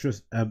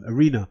boisterous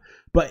arena.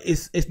 But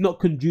it's not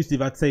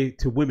conducive, I'd say,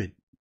 to women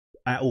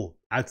at all.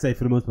 I'd say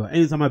for the most part.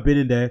 Anytime I've been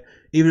in there,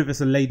 even if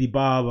it's a lady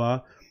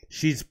barber,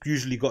 she's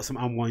usually got some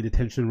unwanted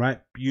attention,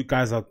 right? You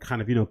guys are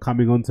kind of, you know,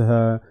 coming onto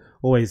her,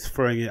 always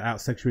throwing it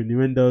out sexual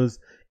innuendos.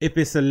 If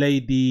it's a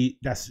lady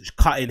that's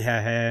cutting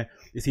her hair,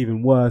 it's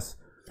even worse.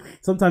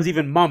 Sometimes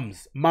even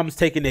mums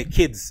taking their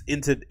kids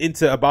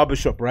into a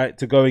barbershop, right,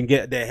 to go and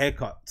get their hair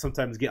cut,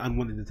 sometimes get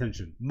unwanted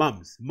attention.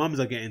 Mums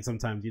are getting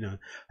sometimes, you know,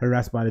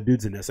 harassed by the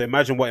dudes in there. So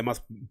imagine what it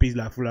must be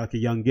like for like a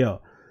young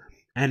girl.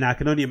 And I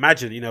can only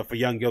imagine, you know, for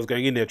young girls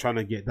going in there trying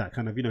to get that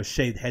kind of, you know,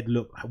 shaved head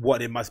look,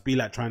 what it must be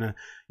like trying to,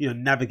 you know,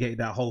 navigate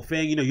that whole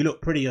thing. You know, you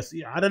look pretty.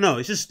 I don't know.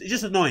 It's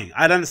just annoying.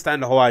 I don't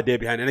understand the whole idea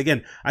behind it. And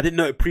again, I didn't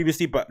know it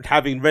previously, but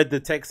having read the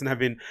text and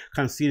having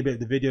kind of seen a bit of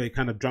the video, it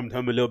kind of drummed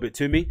home a little bit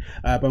to me.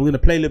 But I'm going to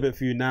play a little bit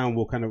for you now, and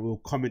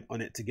we'll comment on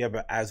it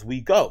together as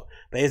we go.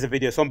 But here's a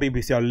video. It's on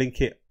BBC. I'll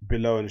link it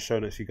below in the show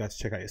notes for you guys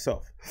to check out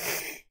yourself.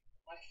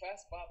 My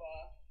first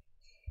barber,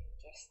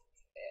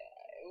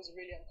 it was a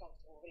really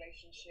uncomfortable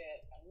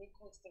relationship, and me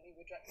constantly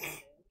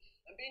rejecting him,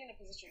 and being in a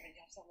position where you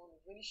have someone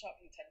with really sharp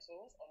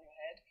utensils on your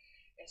head,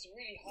 it's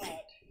really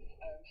hard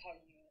how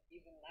you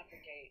even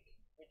navigate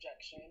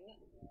rejection.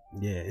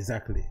 Yeah,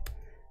 exactly.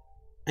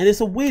 And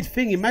it's a weird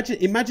thing.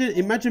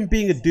 Imagine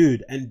being a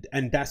dude and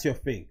that's your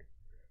thing.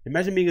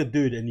 Imagine being a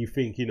dude and you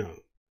think, you know,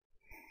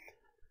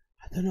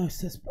 I don't know,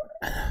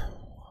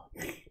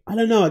 I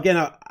don't know. Again,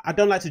 I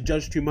don't like to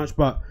judge too much,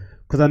 but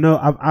because I know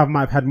I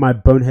might have had my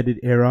boneheaded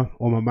era,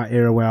 or my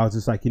era where I was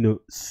just like, you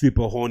know,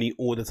 super horny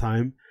all the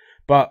time.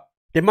 But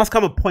there must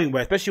come a point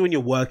where, especially when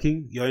you're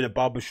working, you're in a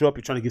barber shop,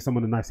 you're trying to give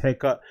someone a nice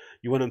haircut,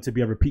 you want them to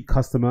be a repeat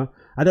customer.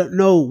 I don't get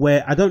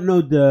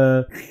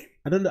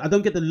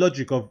the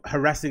logic of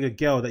harassing a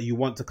girl that you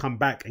want to come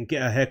back and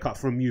get a haircut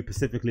from you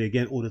specifically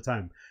again all the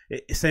time.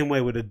 Same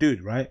way with a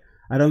dude, right?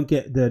 I don't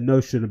get the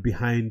notion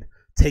behind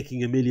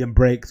taking a million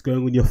breaks,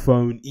 going on your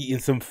phone, eating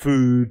some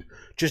food,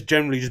 just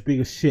generally just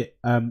being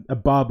a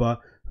barber,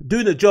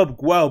 doing the job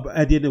well, but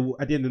at the end of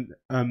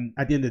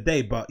the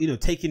day, but you know,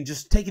 taking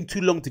too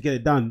long to get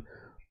it done.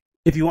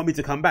 if you want me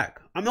to come back.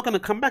 I'm not going to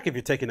come back if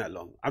you're taking that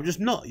long. I'm just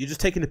not. You're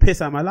just taking the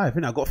piss out of my life.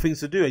 I've got things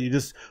to do and you're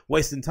just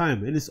wasting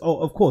time. And it's,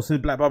 of course,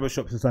 in black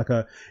barbershops,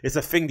 it's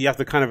a thing that you have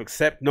to kind of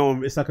accept.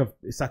 No, it's like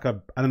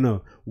a, I don't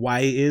know why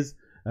it is.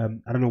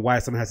 I don't know why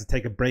someone has to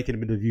take a break in the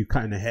middle of you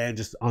cutting their hair and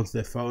just answer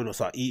their phone or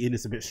start eating.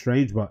 It's a bit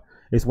strange, but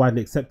it's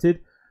widely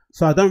accepted.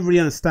 So I don't really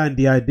understand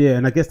the idea.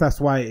 And I guess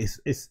that's why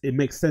it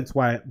makes sense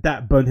why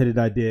that boneheaded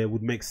idea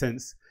would make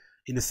sense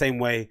in the same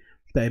way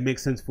that it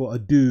makes sense for a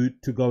dude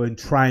to go and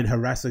try and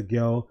harass a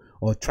girl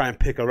or try and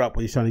pick her up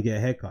when he's trying to get a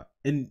haircut.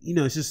 And, you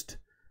know, it's just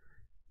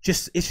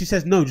if she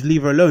says no, just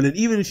leave her alone. And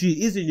even if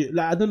she isn't,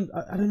 like, I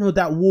don't know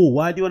that wall.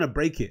 Why do you want to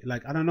break it?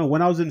 Like, I don't know.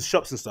 When I was in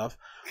shops and stuff,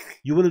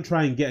 you wouldn't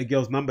try and get a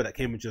girl's number that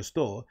came into your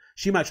store.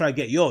 She might try to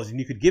get yours and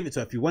you could give it to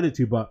her if you wanted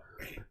to. But,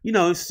 you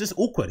know, it's just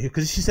awkward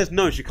because if she says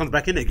no and she comes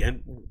back in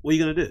again, what are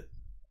you going to do?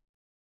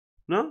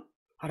 No?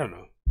 I don't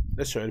know.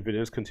 Let's show the video.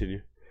 Let's continue.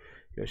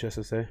 What she has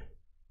to say.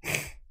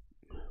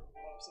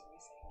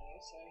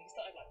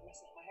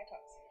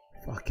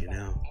 Fucking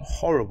hell.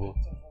 Horrible.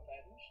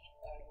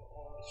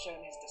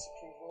 Showing his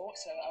disapproval.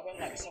 So I went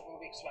like several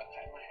weeks without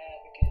cutting my hair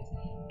because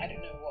I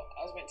didn't know what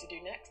I was meant to do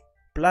next.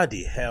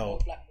 Bloody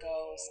hell. Black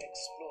girls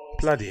explore.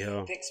 Bloody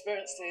hell. The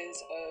experiences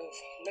of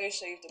low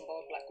shaved and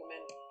bald black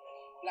women.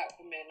 Black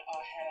women,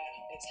 our hair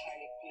is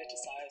highly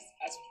politicized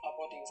as our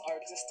bodies. Our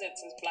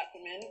existence as black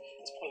women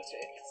is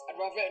politics. I'd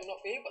rather it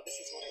not be, but this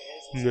is what it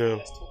is. So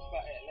let's talk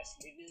about it, let's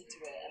lean into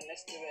it, and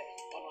let's do it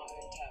on our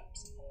own terms.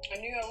 I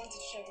knew I wanted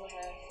to shave my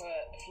hair for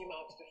a few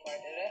months before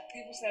I did it.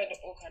 People said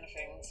all kind of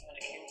things when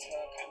it came to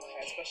cutting my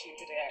hair, especially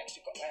the day I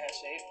actually got my hair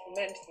shaved.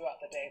 Men throughout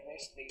the day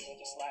mostly were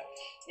just like,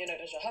 you know,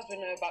 does your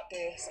husband know about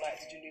this?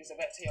 Like, did you lose a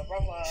bet to your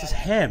brother? It's just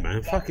hair,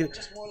 man. Like, fucking.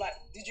 Just more like,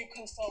 did you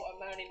consult a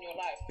man in your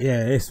life?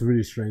 Yeah, it's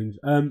really strange.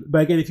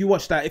 But again, if you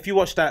watch that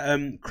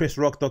Chris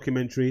Rock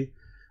documentary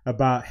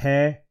about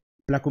hair,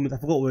 black women, I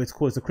forgot what it's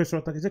called. It's a Chris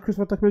Rock. Is it Chris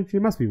Rock documentary?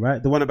 It must be,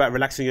 right? The one about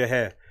relaxing your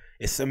hair.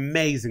 It's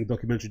amazing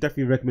documentary.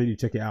 Definitely recommend you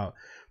check it out.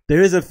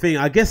 There is a thing.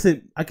 I guess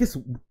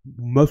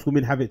most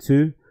women have it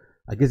too.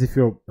 I guess if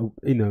you're,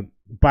 you know,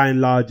 by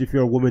and large, if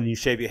you're a woman and you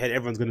shave your head,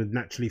 everyone's gonna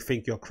naturally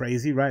think you're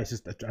crazy, right? It's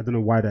just, I don't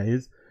know why that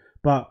is,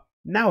 but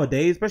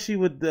nowadays, especially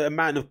with the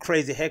amount of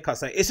crazy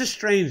haircuts, like, it's just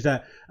strange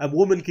that a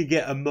woman could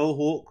get a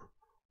mohawk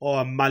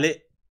or a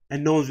mullet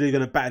and no one's really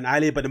gonna bat an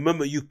eyelid, but the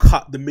moment you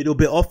cut the middle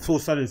bit off, all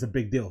of a sudden it's a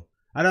big deal.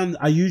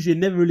 I usually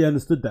never really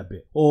understood that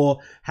bit, or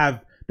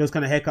have those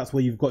kind of haircuts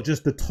where you've got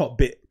just the top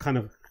bit kind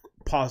of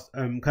past,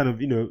 kind of,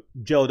 you know,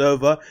 gelled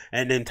over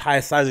and the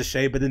entire size of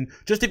shave, but then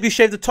just if you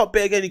shave the top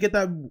bit again, you get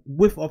that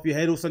whiff off your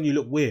head, all of a sudden you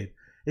look weird.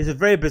 It's a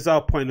very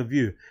bizarre point of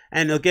view.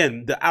 And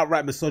again, the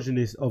outright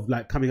misogynist of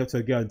like coming up to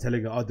a girl and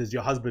telling her, oh, does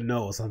your husband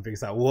know or something?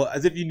 It's like, what?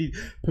 As if you need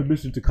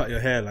permission to cut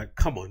your hair. Like,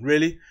 come on,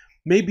 really?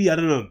 Maybe, I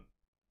don't know,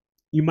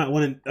 you might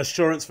want an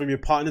assurance from your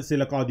partner to say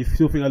like, oh, do you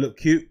still think I look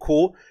cute?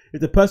 Cool.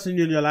 If the person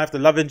in your life, the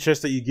love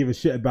interest that you give a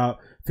shit about,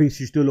 thinks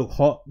you still look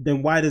hot,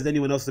 then why does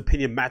anyone else's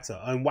opinion matter?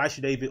 And why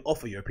should they even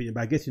offer your opinion?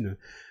 But I guess, you know,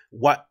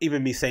 what,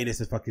 even me saying this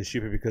is fucking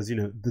stupid because, you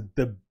know,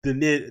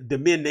 the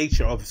mere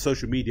nature of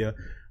social media,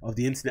 of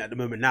the internet at the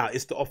moment now,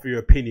 is to offer your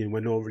opinion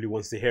when no one really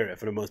wants to hear it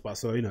for the most part.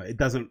 So, you know,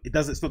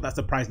 it's not that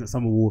surprising that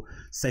someone will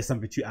say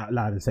something to you out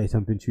loud and say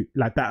something to you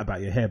like that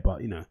about your hair.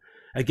 But, you know,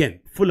 again,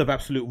 full of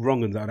absolute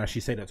wrong ones. I would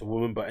actually say that to a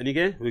woman. But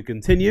again, we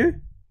continue.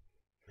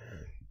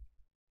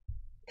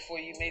 Before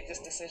you made this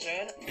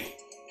decision,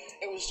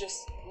 it was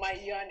just my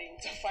yearning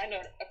to find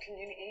a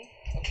community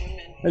of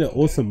women. They look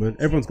awesome, man.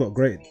 Everyone's got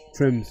great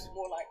trims.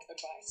 More like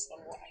advice on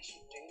what I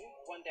should do.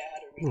 One day I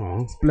had a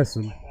really bless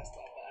them. My first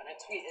ever, and I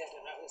tweeted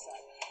and I was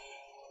like,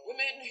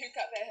 women who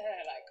cut their hair,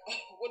 like,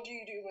 oh, what do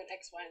you do when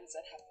X, Y, and Z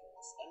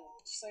happens? And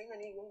so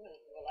many women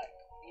were like,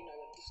 you know,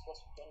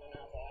 discuss with one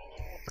another.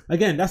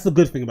 Again, that's the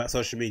good thing about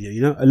social media.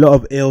 You know, a lot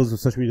of ills of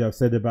social media I've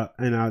said about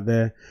and out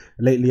there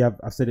lately. I've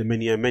said it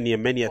many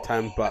a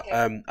time, but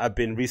I've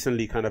been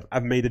recently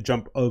I've made a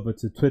jump over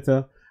to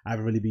Twitter. I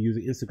haven't really been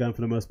using Instagram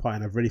for the most part,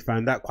 and I've really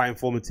found that quite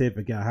informative.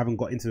 Again, I haven't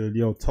got into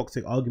the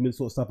toxic argument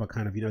sort of stuff. I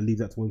kind of, you know, leave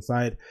that to one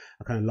side.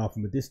 I kind of laugh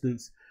from a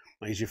distance.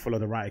 I usually follow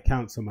the right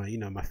account, so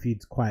my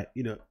feed's quite,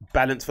 you know,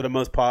 balanced for the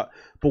most part.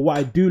 But what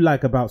I do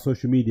like about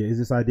social media is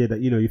this idea that,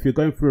 you know, if you're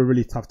going through a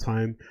really tough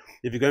time,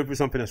 if you're going through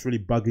something that's really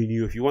bugging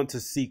you, if you want to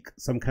seek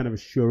some kind of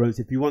assurance,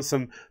 if you want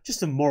some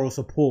moral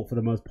support for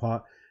the most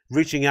part,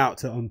 reaching out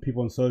to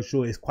people on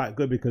social is quite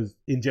good, because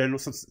in general,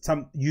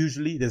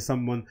 usually there's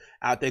someone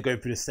out there going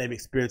through the same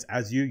experience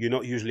as you. You're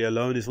not usually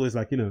alone. It's always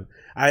like, you know,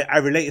 I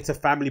relate it to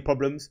family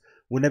problems.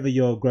 Whenever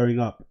you're growing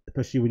up,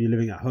 especially when you're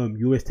living at home,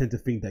 you always tend to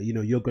think that, you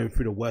know, you're going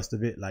through the worst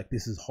of it. Like,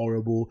 this is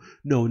horrible.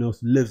 No one else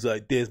lives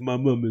like this. My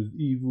mum is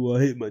evil. I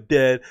hate my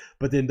dad.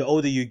 But then the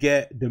older you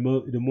get, the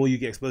more you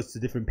get exposed to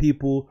different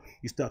people.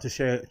 You start to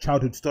share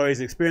childhood stories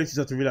and experiences.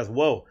 You start to realize,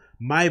 whoa,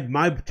 my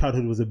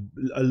childhood was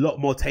a lot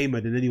more tamer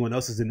than anyone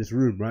else's in this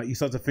room, right? You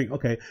start to think,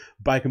 okay,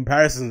 by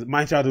comparison,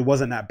 my childhood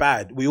wasn't that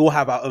bad. We all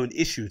have our own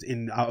issues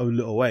in our own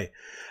little way.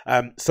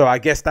 So I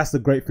guess that's the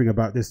great thing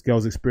about this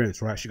girl's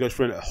experience, right? She goes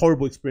through a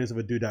horrible experience of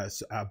a dude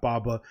that's a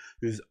barber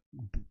who's,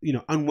 you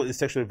know, unwanted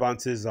sexual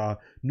advances are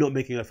not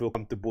making her feel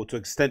comfortable to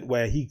an extent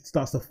where he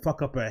starts to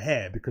fuck up her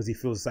hair because he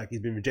feels like he's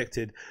been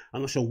rejected.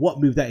 I'm not sure what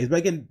move that is, but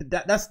again,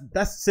 that's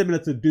similar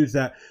to dudes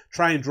that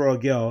try and draw a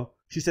girl.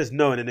 She says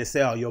no, and then they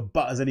say, "Oh, you're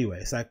butters anyway."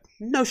 It's like,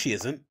 no, she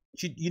isn't.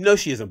 You know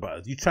she isn't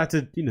butters. You tried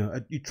to,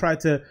 you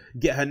tried to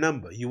get her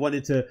number. You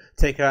wanted to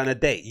take her on a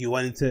date. You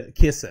wanted to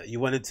kiss her.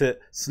 You wanted to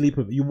sleep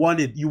with her. You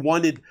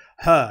wanted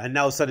her, and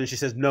now all of a sudden she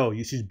says no.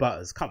 She's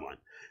butters. Come on.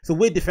 It's a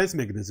weird defense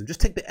mechanism.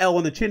 Just take the L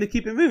on the chin and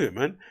keep it moving,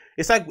 man.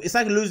 It's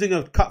like losing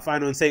a cup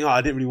final and saying, "Oh,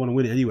 I didn't really want to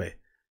win it anyway."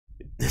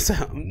 It's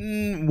like,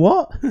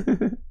 what?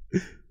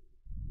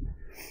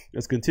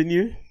 Let's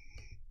continue.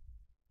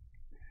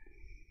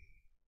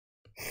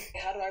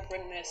 How do I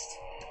bring this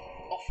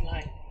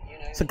offline? You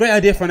know, it's a great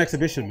idea for an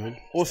exhibition, man.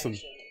 Awesome.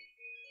 I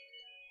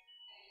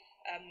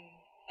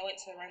went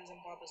to random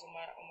barbers on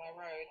my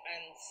road,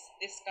 and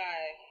this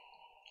guy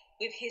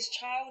with his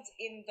child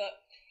in a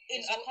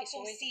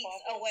couple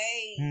seats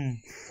away,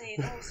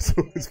 saying, "Oh,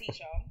 so he's a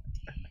teacher."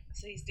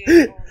 So he's doing, "Oh,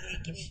 yeah,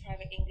 give me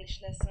private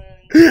English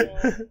lessons.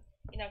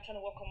 You know, I'm trying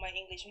to work on my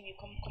English. Will you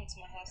come to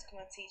my house? Come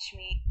and teach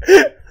me?"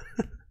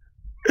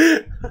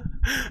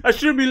 I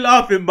shouldn't be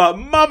laughing, but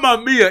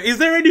Mamma Mia, is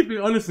there anything,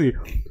 honestly,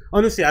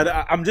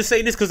 I'm just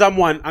saying this because I'm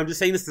one.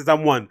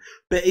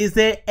 But is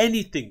there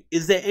anything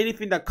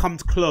that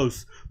comes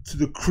close to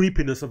the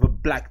creepiness of a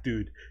black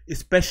dude,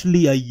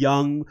 especially a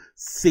young,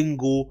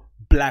 single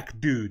black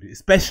dude,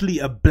 especially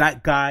a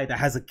black guy that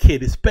has a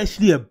kid,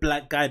 especially a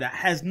black guy that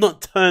has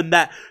not turned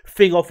that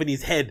thing off in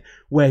his head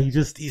where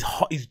his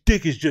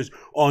dick is just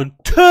on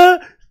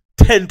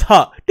 10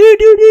 top.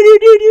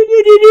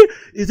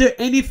 Is there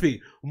anything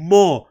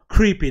more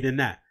creepy than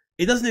that?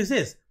 It doesn't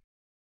exist.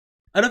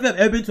 I don't think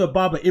I've ever been to a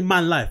barber in my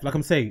life, like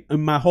I'm saying,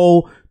 in my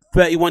whole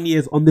 31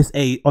 years on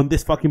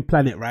this fucking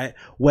planet, right?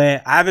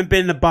 Where I haven't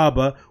been in a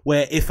barber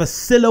where if a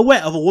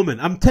silhouette of a woman,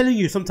 I'm telling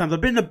you, sometimes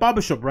I've been in a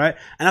barbershop, right?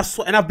 And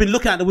I've been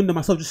looking out the window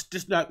myself,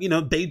 just like,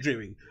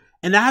 daydreaming.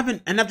 And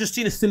I've just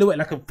seen a silhouette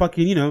like a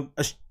fucking,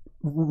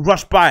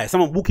 rush by,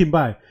 someone walking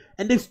by.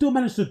 And they've still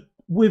managed to,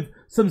 with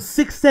some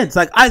sixth sense,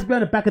 like eyes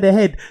behind the back of their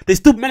head, they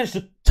still managed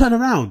to turn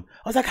around.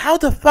 I was like, how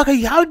the fuck are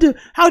you? How do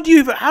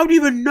you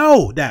even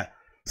know that?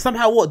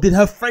 Somehow, what did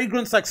her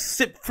fragrance like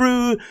seep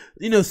through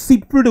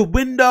the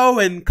window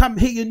and come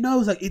hit your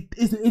nose? Like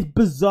it's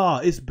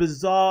bizarre. It's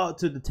bizarre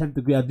to the 10th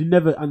degree. I do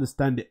never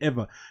understand it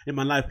ever in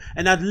my life.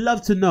 And I'd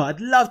love to know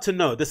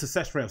the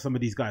success rate of some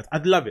of these guys.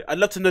 I'd love it. I'd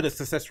love to know the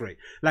success rate.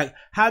 Like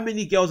how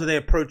many girls are they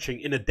approaching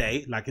in a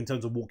day, like in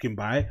terms of walking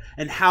by,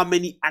 and how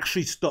many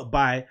actually stop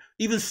by,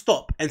 even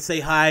stop and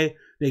say hi.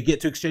 They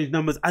get to exchange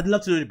numbers. I'd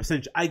love to know the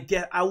percentage.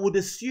 I would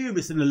assume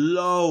it's in the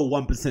low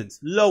 1%.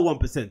 Low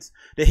 1%.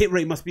 The hit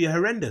rate must be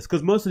horrendous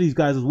because most of these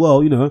guys as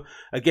well,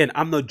 again,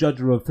 I'm no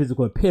judger of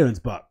physical appearance,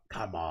 but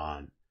come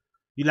on.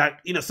 You like,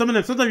 some of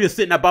them, sometimes you're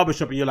sitting at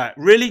barbershop and you're like,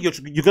 really? You're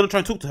going to try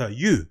and talk to her?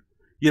 You're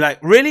like,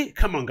 really?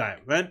 Come on, guy,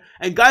 man.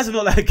 And guys are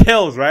not like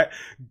girls, right?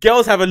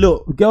 Girls have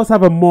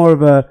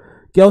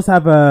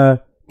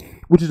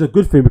which is a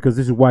good thing because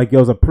this is why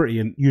girls are pretty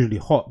and usually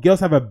hot. Girls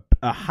have a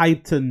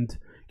heightened...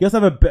 Girls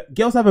have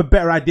a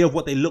better idea of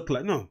what they look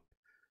like. No,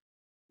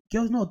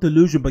 girls not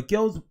delusion, but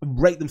girls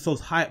rate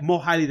themselves more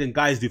highly than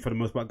guys do for the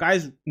most part.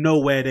 Guys know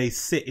where they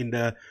sit in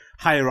the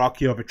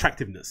hierarchy of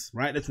attractiveness,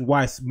 right? That's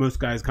why most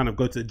guys kind of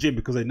go to the gym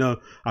because they know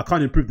I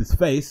can't improve this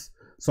face,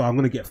 so I'm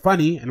gonna get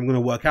funny and I'm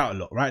gonna work out a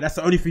lot, right? That's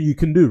the only thing you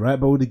can do, right?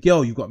 But with a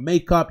girl, you've got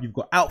makeup, you've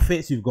got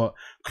outfits, you've got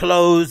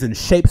clothes and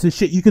shapes and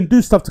shit. You can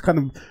do stuff to kind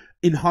of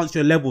enhance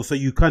your level, so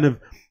you kind of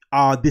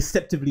are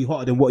deceptively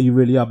hotter than what you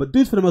really are. But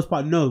dudes for the most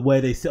part know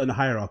where they sit on the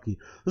hierarchy.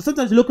 So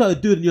sometimes you look at a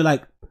dude and you're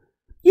like,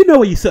 you know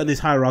where you sit on this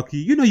hierarchy.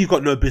 You know you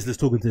got no business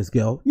talking to this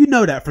girl. You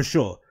know that for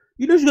sure.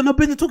 You know she's got no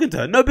business talking to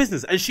her. No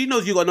business. And she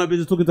knows you got no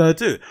business talking to her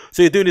too.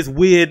 So you're doing this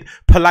weird,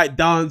 polite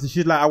dance and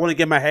she's like, I want to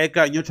get my hair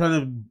cut. And you're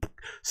trying to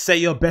say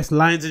your best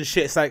lines and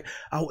shit. It's like,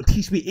 oh,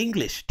 teach me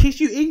English. Teach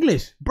you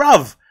English.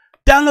 Bruv.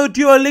 Download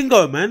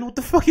Duolingo, man. What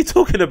the fuck are you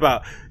talking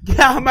about? Get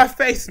out of my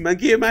face, man.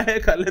 Give me my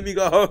haircut. Let me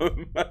go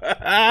home.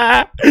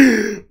 The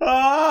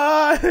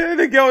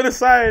girl on the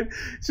side.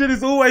 Shit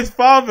is always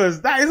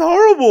fathers. That is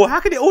horrible. How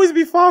can it always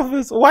be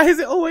fathers? Why is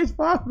it always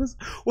fathers?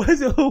 Why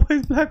is it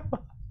always black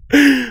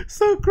fathers?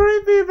 So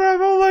creepy, man.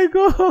 Oh my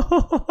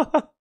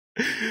god.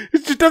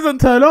 It just doesn't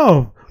turn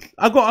off.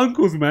 I got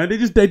uncles, man.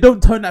 They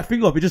don't turn that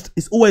thing off.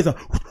 It's always a...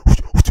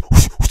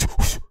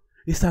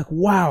 It's like,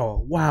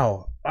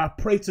 wow. I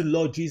pray to the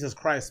Lord Jesus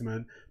Christ,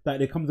 man, that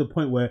there comes a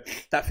point where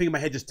that thing in my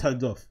head just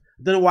turns off.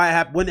 I don't know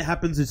why when it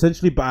happens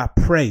essentially, but I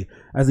pray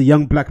as a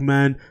young black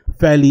man,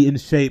 fairly in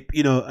shape,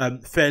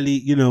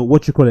 fairly,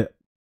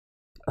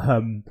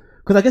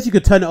 Because I guess you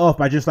could turn it off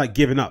by just like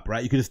giving up,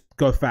 right? You could just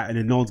go fat and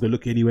then no one's gonna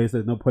look anyway, so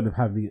there's no point of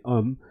having it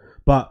on.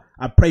 But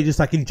I pray just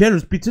like in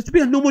general, just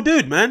be a normal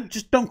dude, man.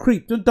 Just don't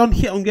creep, don't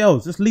hit on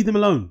girls. Just leave them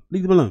alone.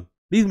 Leave them alone.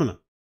 Leave them alone.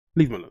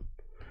 Leave them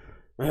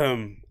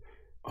alone.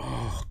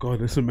 Oh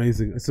god, it's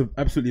amazing. It's an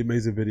absolutely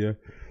amazing video.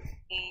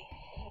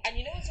 And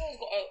you know when someone's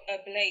got a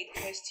blade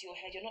close to your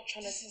head, you're not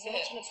trying to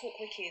talk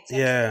wicked. So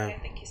Yeah.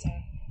 Thank you, sir.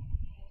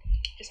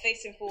 Just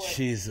facing forward.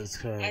 Jesus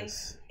Christ. And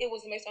it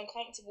was the most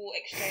uncomfortable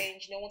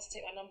exchange. No one to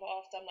take my number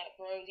after. I'm like,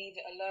 bro, leave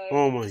it alone.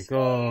 Oh my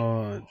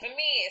god. For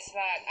me, it's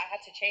like I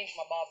had to change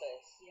my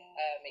barbers.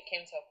 Yeah. It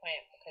came to a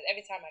point because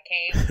every time I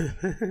came,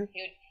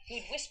 he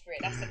would whisper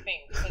it. That's the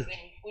thing, because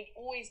it would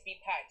always be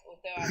packed.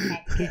 Although I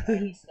had to get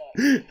early start,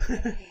 he'd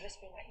be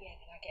whispering like, "Yeah,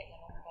 can I get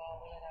your number?"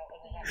 All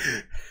of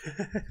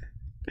that.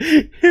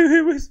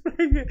 He was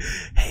whispering,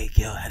 "Hey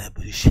girl, had a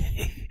booty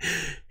shake.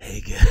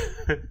 Hey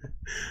girl,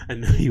 I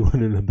know you want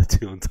a number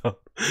 2 on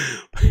top."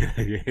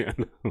 Yeah,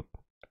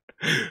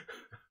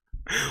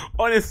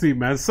 honestly,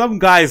 man, some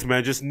guys,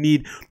 man, just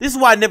need. This is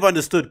why I never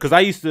understood, because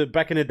I used to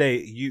back in the day.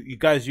 You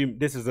guys,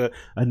 this is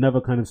another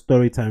kind of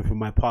story time from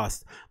my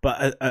past.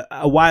 But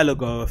a while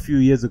ago, a few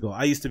years ago,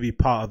 I used to be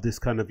part of this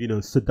kind of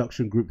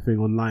seduction group thing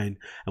online,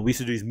 and we used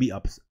to do these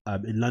meetups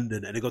in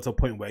London. And it got to a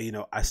point where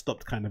I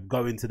stopped kind of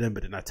going to them,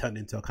 but then I turned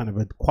into a kind of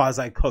a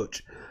quasi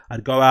coach.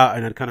 I'd go out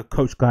and I'd kind of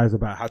coach guys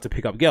about how to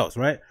pick up girls,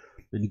 right?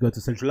 Then you go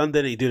to central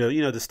London and you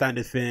do the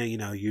standard thing.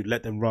 You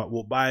let them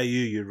walk by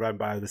you, you run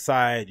by the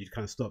side, you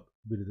kind of stop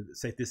with a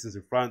safe distance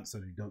in front so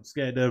you don't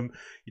scare them.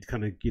 You'd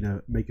kind of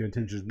make your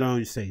intentions known.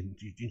 You say,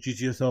 you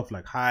introduce yourself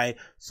like, "Hi,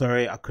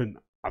 sorry,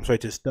 I'm sorry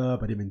to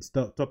disturb. I didn't mean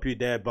to stop you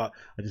there, but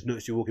I just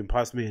noticed you walking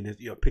past me,"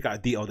 and pick out a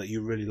detail that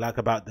you really like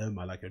about them.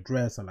 "I like your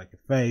dress. I like your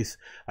face.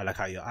 I like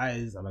how your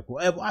eyes. I like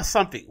whatever,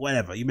 something,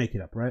 whatever." You make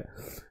it up, right?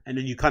 And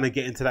then you kind of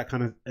get into that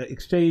kind of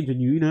exchange, and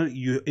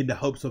you in the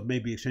hopes of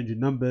maybe exchanging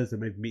numbers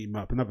and maybe meeting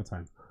them up another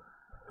time.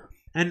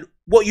 And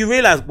what you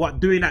realize,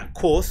 doing that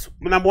course,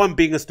 number one,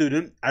 being a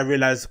student, I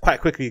realized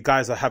quite quickly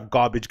guys that have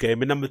garbage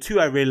game. And number two,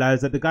 I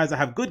realized that the guys that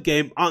have good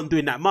game aren't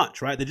doing that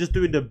much, right? They're just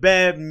doing the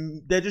bare,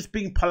 they're just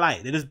being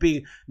polite. They're just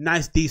being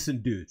nice,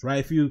 decent dudes,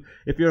 right? If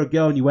you're a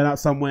girl and you went out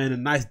somewhere and a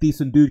nice,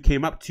 decent dude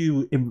came up to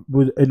you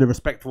in a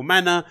respectful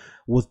manner,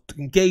 was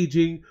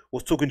engaging,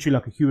 was talking to you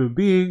like a human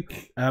being,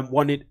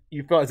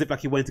 you felt as if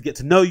like he wanted to get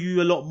to know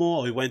you a lot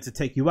more, or he wanted to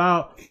take you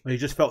out, or he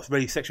just felt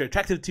really sexually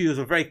attractive to you. It was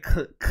a very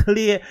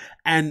clear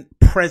and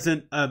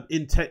present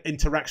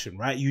interaction,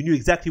 right? You knew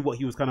exactly what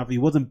he was he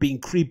wasn't being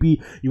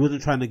creepy. He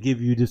wasn't trying to give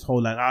you this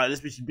whole like,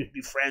 let's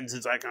be friends.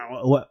 It's like,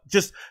 what?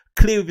 Just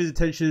clear with his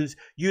intentions.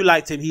 You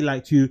liked him, he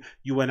liked you.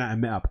 You went out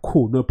and met up.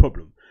 Cool, no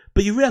problem.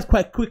 But you realize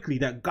quite quickly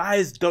that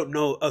guys don't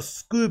know the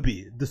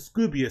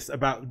Scoobiest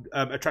about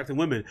attracting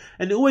women.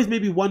 And it always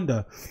made me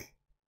wonder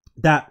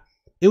it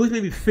always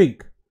made me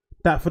think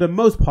that for the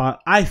most part,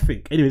 I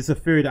think, anyway, it's a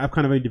theory that I've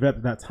kind of only developed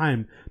at that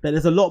time, that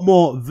there's a lot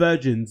more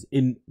virgins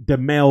in the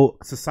male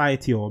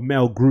society or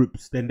male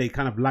groups than they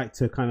kind of like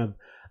to kind of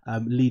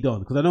lead on.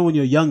 Because I know when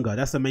you're younger,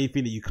 that's the main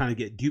thing that you kind of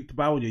get duped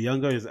by when you're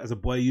younger, as a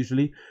boy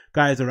usually.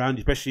 Guys around,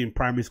 especially in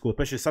primary school,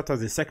 especially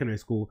sometimes in secondary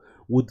school,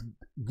 would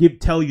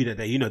tell you that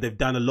they've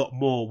done a lot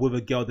more with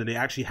a girl than they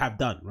actually have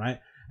done, right?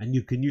 And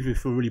you can usually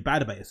feel really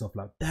bad about yourself,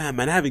 like, damn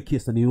man, I haven't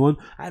kissed anyone,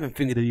 I haven't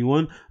fingered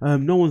anyone,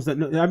 no one's I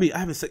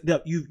haven't said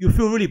that. You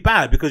feel really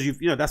bad because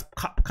that's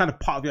kind of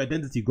part of your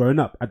identity growing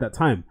up at that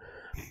time.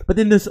 But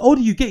then the older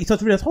you get, you start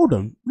to realize, hold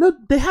on, no,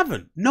 they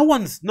haven't. No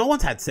one's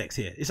had sex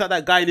here. It's like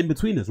that guy in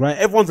between us, right?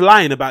 Everyone's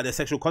lying about their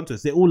sexual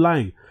contents. They're all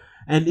lying.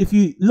 And if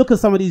you look at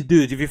some of these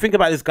dudes, if you think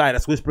about this guy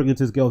that's whispering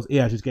into his girl's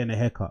ear as she's getting a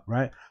haircut,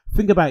 right?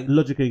 Think about it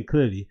logically and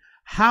clearly.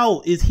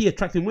 How is he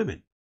attracting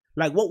women?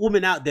 Like, what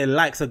woman out there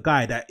likes a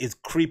guy that is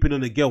creeping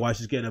on a girl while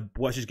she's getting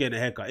a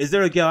haircut? Is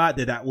there a girl out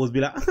there that will be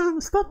like,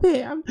 stop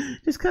it, I'm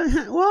just kind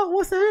of,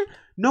 what's that?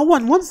 No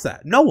one wants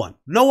that. No one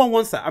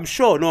wants that. I'm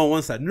sure no one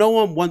wants that. No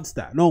one wants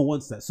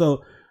that.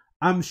 So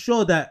I'm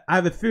sure that I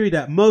have a theory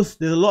that there's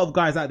a lot of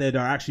guys out there that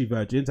are actually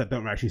virgins. I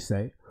don't actually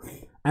say.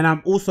 And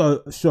I'm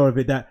also sure of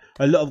it that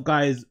a lot of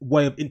guys'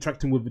 way of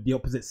interacting with the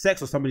opposite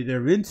sex or somebody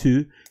they're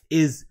into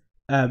is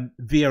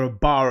via a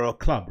bar or a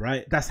club,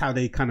 right? That's how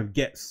they kind of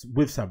get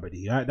with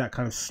somebody, right? That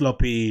kind of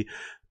sloppy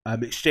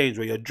exchange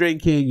where you're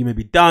drinking, you may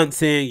be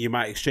dancing, you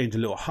might exchange a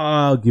little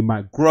hug, you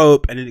might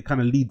grope, and then it kind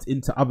of leads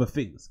into other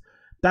things.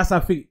 That's, I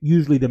think,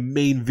 usually the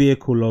main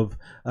vehicle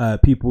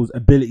of people's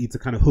ability to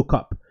kind of hook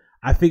up.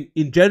 I think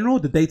in general,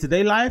 the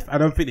day-to-day life, I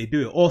don't think they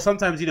do it. Or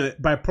sometimes,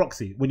 by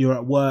proxy, when you're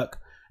at work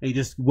and you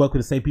just work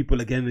with the same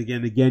people again and again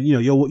and again,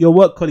 your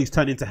work colleagues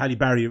turn into Halle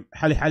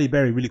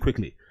Berry really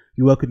quickly.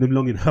 You work with them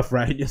long enough,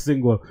 right? And you're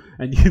single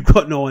and you've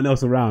got no one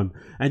else around,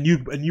 and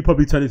you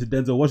probably turn into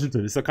Denzel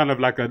Washington. It's a kind of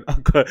like an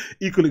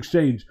equal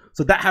exchange.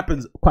 So that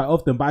happens quite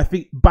often. But I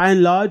think by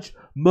and large,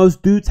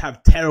 most dudes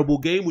have terrible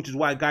game, which is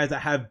why guys that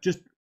have just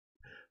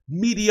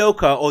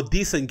mediocre or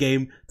decent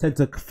game tend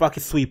to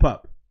fucking sweep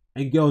up.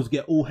 And girls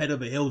get all head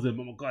over heels and,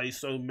 oh my god, he's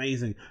so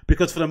amazing.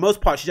 Because for the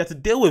most part, she had to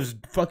deal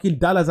with fucking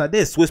dollars like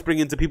this whispering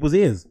into people's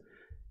ears.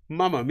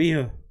 Mamma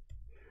mia.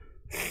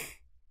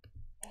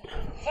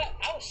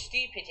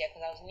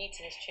 new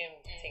to this trim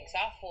thing,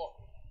 so I thought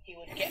he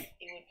would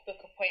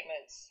book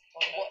appointments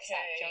on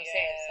WhatsApp. Do you know what I'm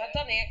saying? So I've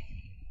done it.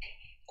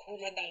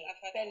 Calling me,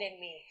 belling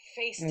me,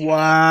 FaceTime.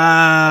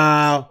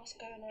 Wow. What's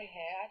going on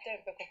here? I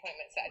don't book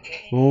appointments that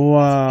day.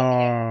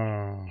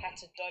 Wow. Had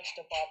to dodge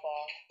the barber.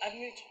 I've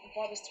moved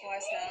barbers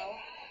twice now.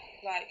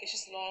 Like, it's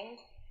just long.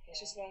 It's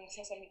just long. It's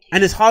not something cute.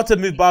 And it's hard to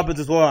move barbers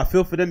as well. I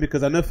feel for them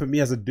because I know for me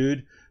as a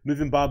dude,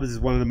 moving barbers is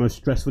one of the most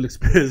stressful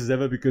experiences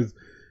ever because,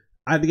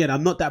 and again,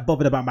 I'm not that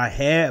bothered about my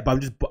hair,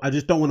 but I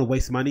just don't want to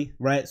waste money,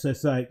 right? So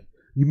it's like,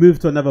 you move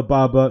to another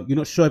barber, you're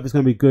not sure if it's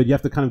going to be good. You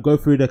have to kind of go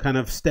through the kind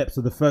of steps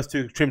of the first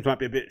 2 trims might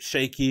be a bit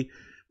shaky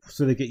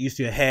so they get used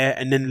to your hair.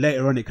 And then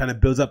later on, it kind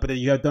of builds up, but then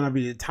you don't have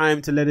really the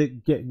time to let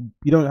it get,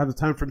 you don't have the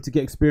time for them to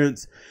get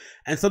experience.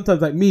 And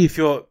sometimes like me, if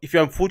you're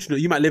unfortunate,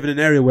 you might live in an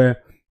area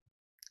where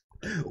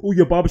all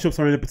your barbershops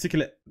are in a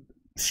particular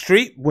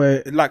street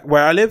where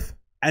I live,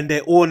 and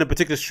they're all in a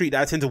particular street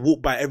that I tend to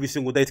walk by every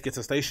single day to get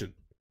to the station.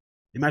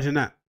 Imagine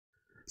that.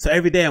 So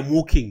every day I'm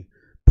walking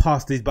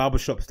past these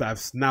barbershops that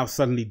I've now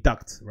suddenly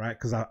ducked, right?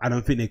 Because I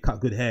don't think they cut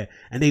good hair.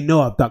 And they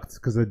know I've ducked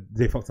because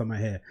they fucked up my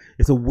hair.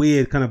 It's a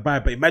weird kind of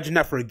vibe. But imagine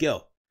that for a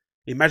girl.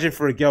 Imagine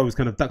for a girl who's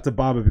kind of ducked a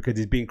barber because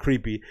he's being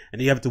creepy and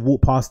you have to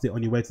walk past it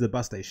on your way to the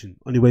bus station.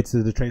 On your way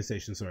to the train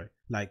station, sorry.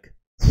 Like,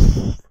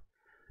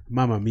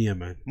 mamma mia,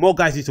 man. More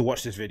guys need to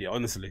watch this video,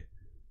 honestly.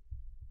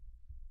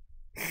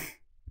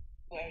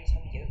 Every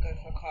time you go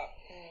for a cut.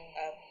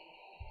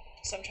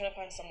 So I'm trying to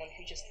find someone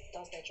who just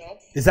does their job.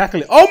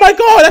 Exactly. Oh my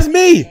God, that's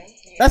me.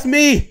 That's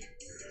me.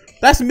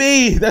 That's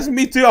me. That's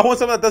me too. I want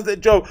someone that does their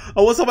job.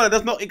 I want someone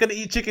that's not going to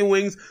eat chicken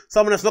wings.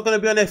 Someone that's not going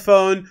to be on their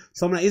phone.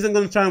 Someone that isn't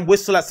going to try and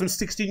whistle at some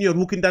 16-year-old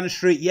walking down the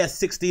street. Yes,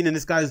 16, and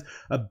this guy's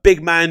a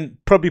big man,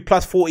 probably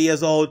plus 40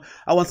 years old.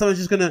 I want someone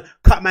who's just going to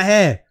cut my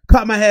hair.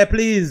 Cut my hair,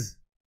 please.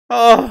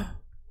 Oh.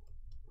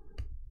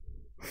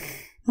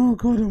 Oh,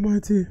 God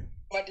almighty.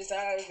 My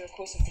desire over the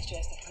course of this year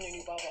is to find a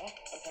new barber and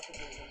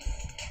preferably a woman.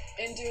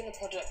 In doing the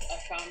project, I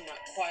found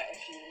that quite a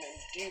few women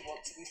do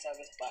want to be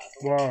serviced by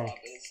other women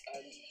barbers,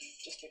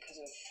 just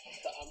because of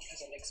the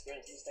unpleasant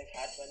experiences they've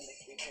had when they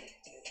frequent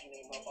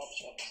my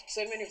barbershops.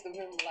 So many of the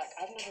women were like,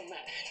 I've never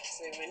met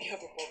so many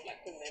other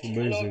black women.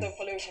 Amazing. A lot of them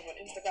follow each other on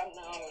Instagram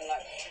now and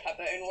like have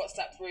their own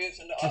WhatsApp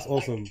groups, and that's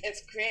awesome. Like,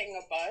 it's creating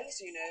a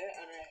buzz, you know.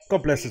 And God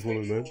bless this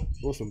woman, man.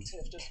 Awesome. To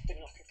have just been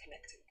like a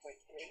connecting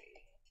point,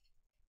 really.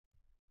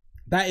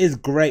 That is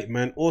great,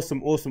 man.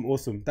 Awesome, awesome,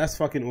 awesome. That's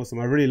fucking awesome.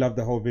 I really love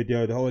the whole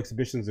video. The whole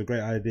exhibition is a great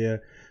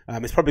idea.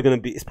 It's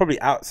probably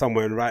out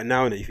somewhere right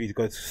now, and if you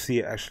go to see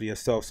it actually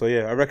yourself. So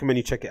yeah, I recommend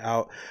you check it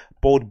out.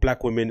 Bald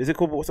black women. Is it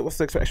called? What's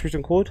the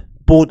exhibition called?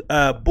 Bald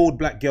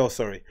black girl.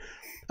 Sorry.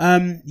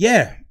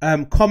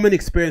 Common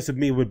experience with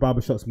me with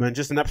barbershops, man.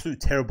 Just an absolute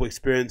terrible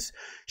experience,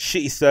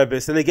 shitty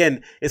service. And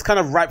again, it's kind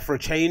of ripe for a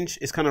change.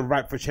 It's kind of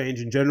ripe for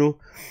change in general.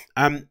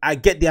 I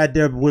get the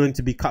idea of wanting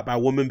to be cut by a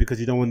woman because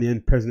you don't want the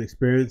in-person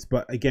experience.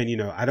 But again, you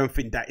know, I don't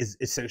think that is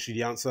essentially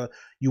the answer.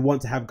 You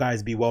want to have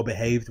guys be well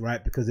behaved,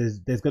 right? Because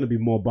there's going to be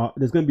more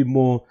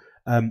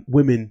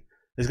women.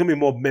 There's going to be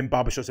more men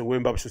barbershops and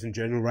women barbershops in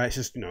general, right? It's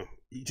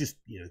just,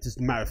 just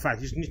a matter of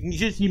fact. You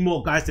just need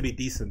more guys to be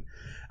decent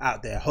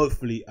out there.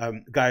 Hopefully,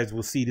 guys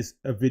will see this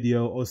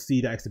video or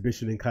see the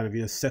exhibition and kind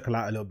of, circle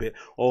out a little bit,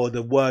 or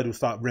the word will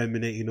start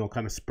ruminating or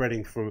kind of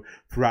spreading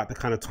throughout the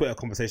kind of Twitter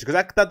conversation.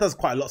 Because that does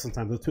quite a lot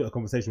sometimes, the Twitter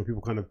conversation where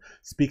people kind of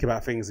speak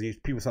about things and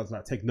people start to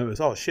like take notice.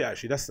 Oh shit,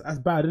 actually, that's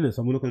bad, isn't it?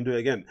 So I'm not going to do it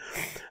again.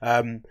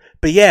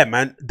 But yeah,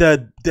 man,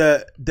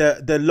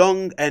 the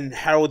long and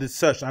heralded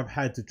search I've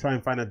had to try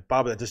and find a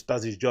barber that just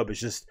does his job,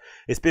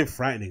 it's been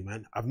frightening,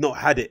 man. I've not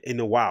had it in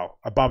a while.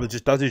 A barber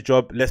just does his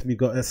job, lets me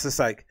go. It's just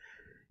like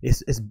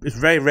it's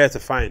very rare to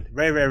find.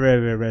 Very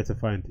rare to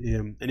find.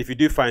 And if you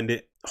do find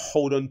it,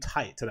 hold on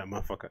tight to that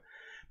motherfucker.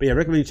 But yeah, I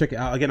recommend you check it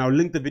out. Again, I'll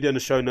link the video in the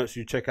show notes.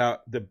 You check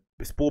out the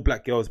Bald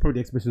Black Girls. Probably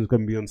the exhibition is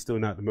going to be on still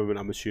now at the moment,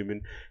 I'm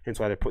assuming. Hence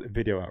why they put the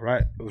video out,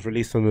 right? It was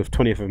released on the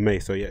 20th of May.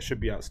 So yeah, it should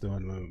be out still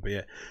at the moment. But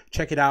yeah,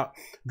 check it out.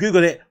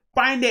 Google it.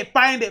 Find it.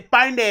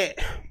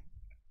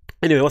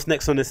 Anyway, what's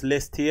next on this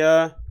list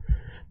here?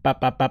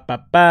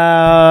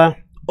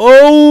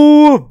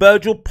 Oh,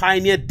 Virgil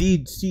Pioneer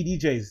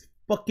CDJs.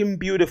 Fucking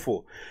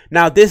beautiful.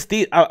 Now,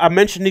 I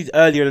mentioned these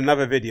earlier in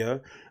another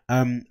video.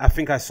 I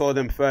think I saw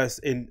them first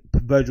in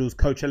Virgil's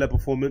Coachella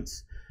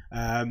performance.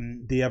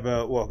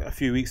 A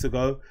few weeks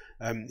ago.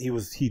 He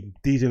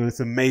DJed on this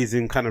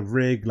amazing kind of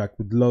rig, like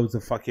with loads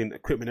of fucking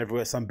equipment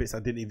everywhere. Some bits I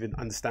didn't even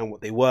understand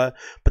what they were.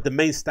 But the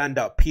main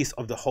standout piece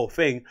of the whole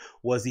thing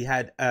was he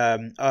had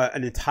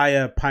an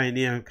entire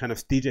Pioneer kind of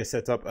DJ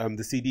setup,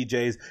 the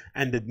CDJs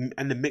and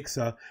the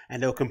mixer,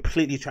 and they were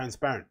completely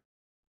transparent.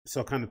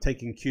 So kind of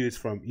taking cues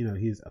from,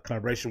 his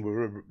collaboration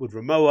with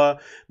Ramoa,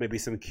 maybe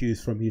some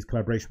cues from his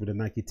collaboration with the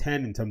Nike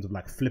 10 in terms of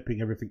like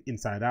flipping everything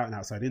inside out and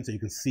outside in, so you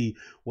can see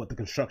what the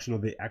construction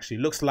of it actually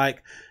looks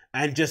like.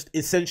 and just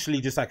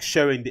essentially just like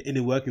showing the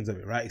inner workings of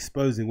it, right?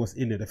 Exposing what's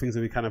in it, the things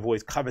that we kind of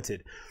always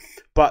coveted.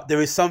 But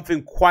there is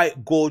something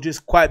quite gorgeous,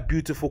 quite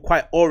beautiful,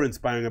 quite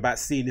awe-inspiring about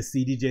seeing the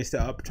CDJ set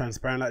up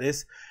transparent like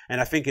this.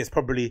 And I think it's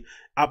probably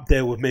up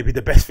there with maybe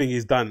the best thing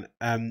he's done.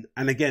 And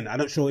again, I'm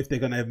not sure if they're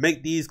going to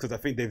make these, because I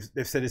think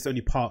they've said it's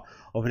only part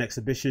of an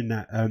exhibition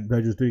that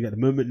Virgil's doing at the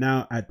moment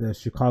now at the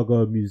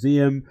Chicago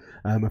Museum.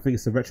 I think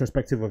it's a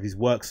retrospective of his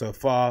work so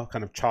far,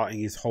 kind of charting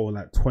his whole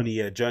like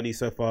 20-year journey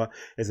so far.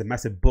 There's a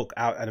massive book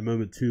out at the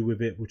moment too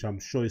with it, which I'm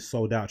sure is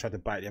sold out. I tried to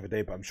buy it the other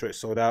day, but I'm sure it's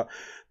sold out.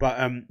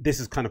 But this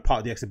is kind of part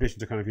of the exhibition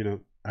to kind of, you know,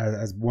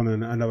 as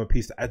another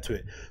piece to add to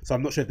it. So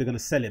I'm not sure if they're going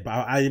to sell it, but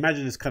I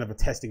imagine it's kind of a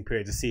testing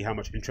period to see how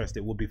much interest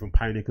it will be from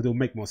Pioneer, because it'll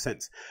make more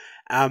sense.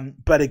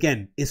 But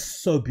again, it's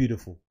so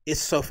beautiful.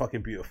 It's so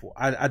fucking beautiful.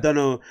 I don't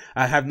know.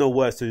 I have no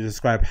words to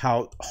describe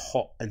how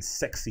hot and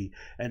sexy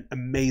and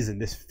amazing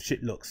this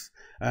shit looks.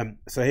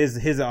 So here's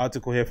an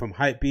article here from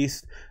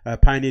Hypebeast.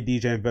 Pioneer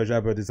DJ and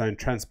Virgil Abloh designed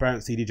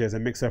transparent CDJs as a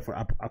mixer for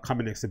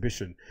upcoming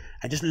exhibition.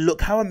 And just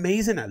look how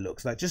amazing that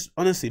looks. Like, just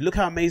honestly, look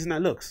how amazing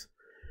that looks.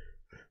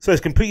 So it's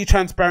completely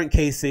transparent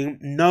casing,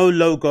 no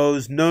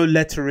logos, no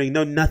lettering,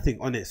 no nothing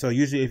on it. So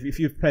usually if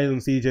you've played on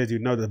CDJs, you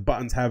know that the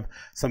buttons have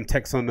some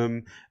text on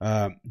them.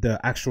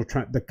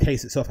 The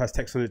case itself has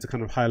text on it to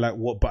kind of highlight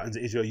what buttons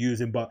it is you're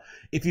using. But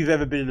if you've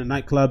ever been in a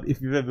nightclub,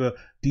 if you've ever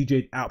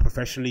DJ'd out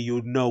professionally, you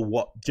would know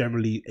what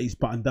generally each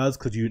button does,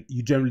 because you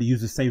generally use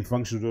the same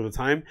functions all the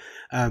time.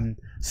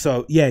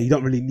 So yeah, you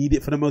don't really need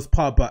it for the most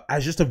part, but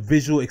as just a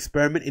visual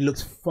experiment, it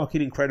looks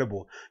fucking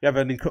incredible. You have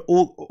an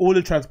all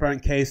in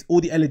transparent case,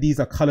 all the LEDs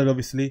are colored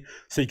obviously,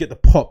 so you get the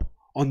pop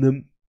on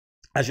them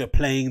as you're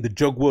playing. The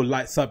jog wheel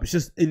lights up. It's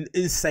just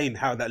insane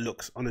how that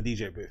looks on a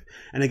DJ booth.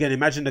 And again,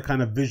 imagine the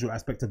kind of visual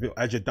aspect of it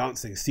as you're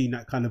dancing, seeing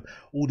that kind of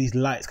all these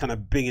lights kind of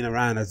binging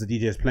around as the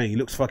DJ is playing. It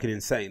looks fucking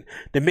insane.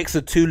 The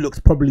Mixer 2 looks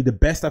probably the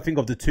best, I think,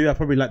 of the two. I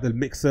probably like the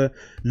Mixer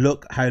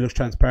look, how it looks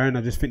transparent.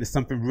 I just think there's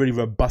something really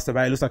robust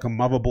about it. It looks like a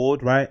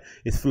motherboard, right?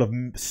 It's full of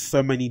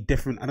so many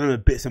different, I don't know,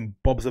 bits and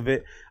bobs of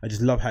it. I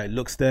just love how it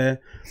looks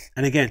there.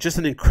 And again, just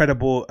an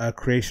incredible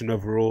creation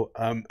overall.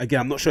 Again,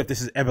 I'm not sure if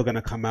this is ever going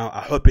to come out. I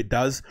hope it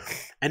does.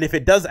 And if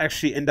it does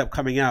actually end up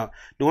coming out,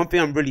 the one thing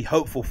I'm really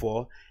hopeful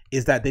for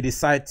is that they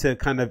decide to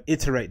kind of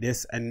iterate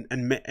this and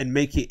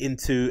make it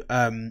into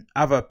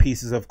other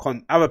pieces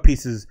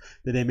that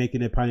they make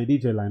in their Pioneer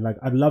DJ line. Like,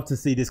 I'd love to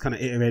see this kind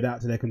of iterate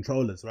out to their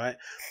controllers, right?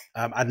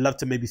 I'd love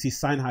to maybe see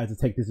Sennheiser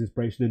take this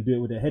inspiration and do it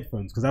with their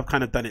headphones, because I've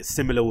kind of done it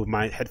similar with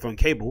my headphone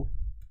cable.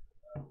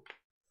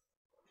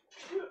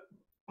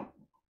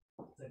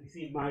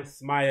 See my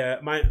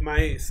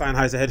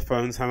Sennheiser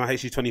headphones, my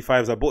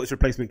HG25s. I bought this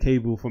replacement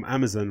cable from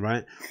Amazon, right?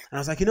 And I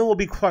was like, you know what would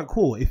be quite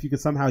cool if you could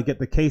somehow get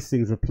the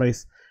casings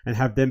replaced and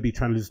have them be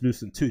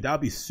translucent too. That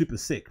would be super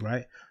sick,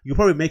 right? You could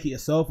probably make it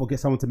yourself or get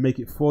someone to make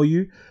it for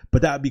you,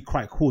 but that would be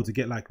quite cool to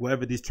get like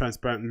wherever this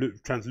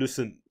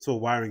translucent sort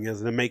of wiring is,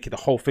 and then make it the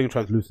whole thing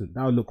translucent.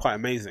 That would look quite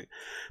amazing.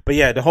 But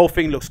yeah, the whole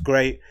thing looks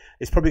great.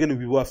 It's probably going to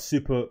be worth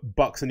super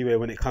bucks anyway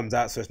when it comes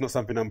out, so it's not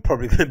something I'm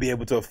probably going to be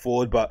able to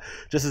afford. But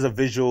just as a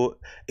visual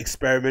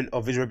experiment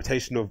or visual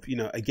representation of, you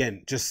know,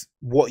 again, just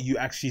what you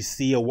actually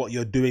see or what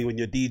you're doing when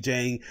you're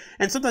DJing.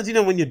 And sometimes, you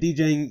know, when you're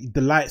DJing,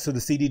 the lights of the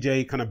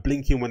CDJ kind of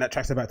blinking when that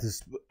track's about to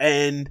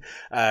end.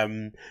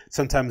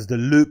 Sometimes the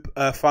loop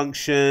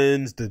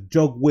functions, the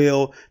jog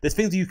wheel. There's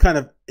things you kind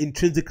of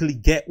intrinsically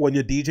get when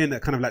you're DJing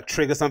that kind of like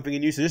trigger something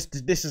in you. So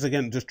this is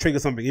again just trigger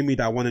something in me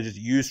that I want to just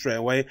use straight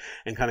away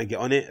and kind of get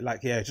on it.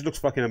 Like, yeah, it just looks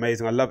fucking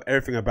amazing. I love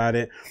everything about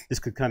it. This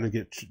could kind of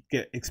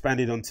get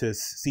expanded onto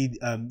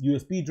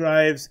USB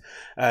drives.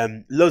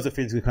 Loads of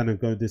things could kind of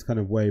go this kind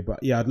of way. But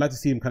yeah, I'd like to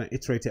see him kind of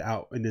iterate it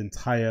out in the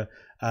entire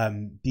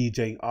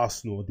DJing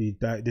arsenal, the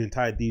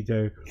entire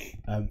DJ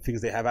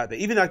things they have out there.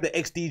 Even like the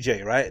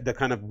XDJ, right? The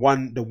kind of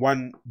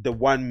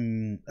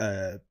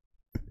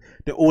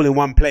the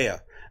all-in-one player.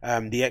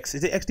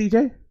 Is it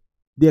XDJ?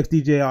 The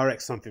XDJ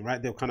RX something,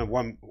 right? They're kind of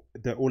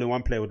the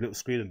all-in-one player with a little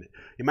screen on it.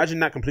 Imagine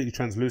that completely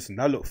translucent.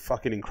 That would look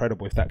fucking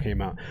incredible if that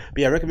came out.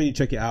 But yeah, I recommend you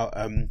check it out.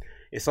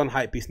 It's on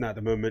Hypebeast now at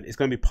the moment. It's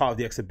going to be part of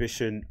the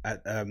exhibition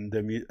at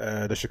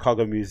the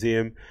Chicago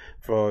Museum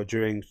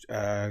during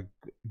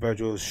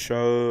Virgil's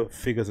show,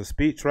 Figures of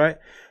Speech, right?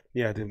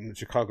 Yeah, the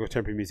Chicago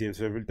Temporary Museum.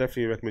 So I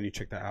definitely recommend you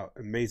check that out.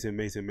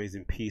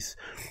 Amazing piece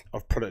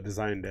of product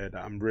design there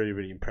that I'm really,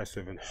 really impressed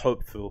with, and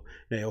hopeful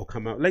that it will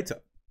come out later.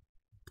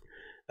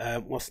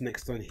 What's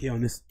next on here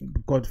on this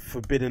God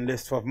forbidden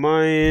list of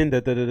mine?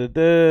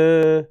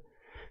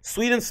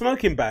 Sweden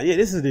smoking ban. Yeah,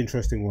 this is an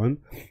interesting one.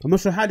 I'm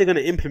not sure how they're going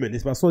to implement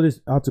this, but I saw this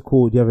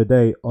article the other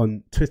day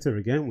on Twitter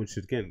again, which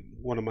is again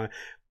one of my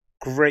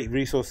great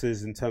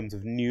resources in terms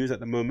of news at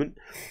the moment.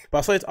 But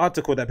I saw this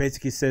article that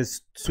basically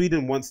says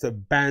Sweden wants to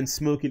ban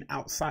smoking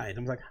outside. I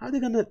was like, how are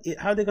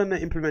they gonna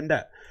implement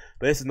that?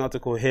 But this is an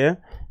article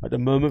here at the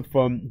moment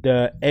from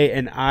the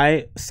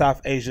ANI,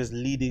 South Asia's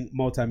leading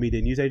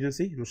multimedia news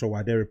agency. I'm not sure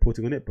why they're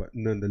reporting on it, but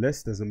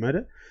nonetheless, doesn't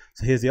matter.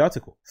 So here's the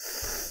article.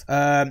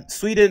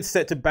 Sweden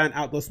set to ban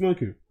outdoor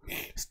smoking.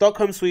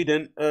 Stockholm,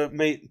 Sweden,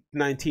 May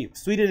 19th.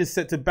 Sweden is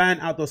set to ban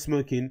outdoor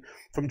smoking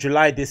from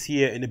July this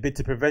year in a bid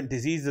to prevent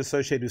diseases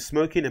associated with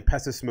smoking and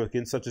passive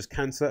smoking, such as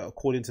cancer,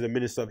 according to the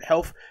Minister of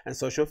Health and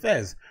Social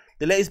Affairs.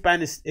 The latest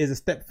ban is a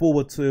step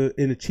forward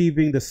in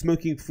achieving the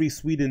smoking-free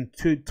Sweden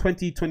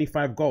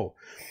 2025 goal.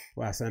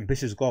 Wow, that's an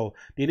ambitious goal.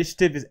 The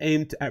initiative is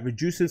aimed at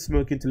reducing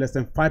smoking to less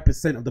than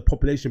 5% of the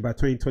population by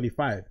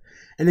 2025.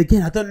 And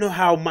again, I don't know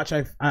how much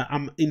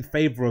I'm in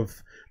favor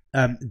of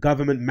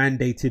government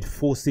mandated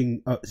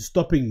forcing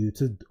stopping you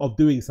of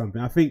doing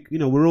something. I think, you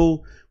know, we're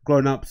all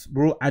grown-ups,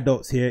 we're all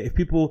adults here.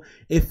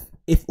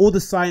 If all the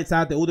science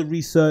out there, all the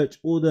research,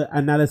 all the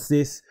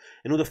analysis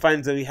and all the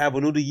findings that we have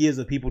on all the years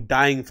of people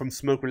dying from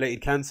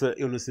smoke-related cancer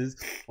illnesses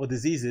or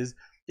diseases,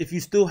 if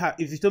you still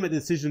make the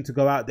decision to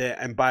go out there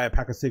and buy a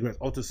pack of cigarettes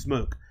or to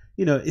smoke,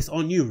 you know, it's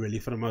on you really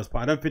for the most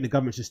part. I don't think the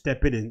government should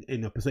step in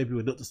and persuade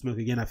people not to smoke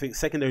again. I think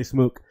secondary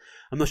smoke,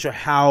 I'm not sure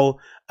how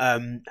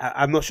impactful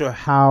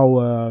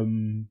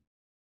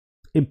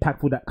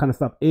that kind of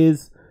stuff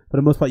is. For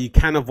the most part, you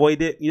can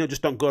avoid it. You know,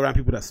 just don't go around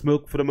people that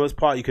smoke. For the most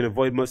part, you can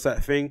avoid most of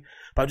that thing.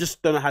 But I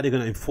just don't know how they're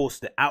going to enforce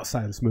the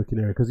outside of the smoking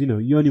area, because, you know,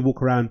 you only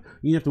walk around.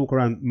 You have to walk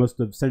around most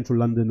of central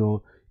London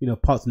or, you know,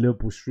 parts of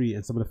Liverpool Street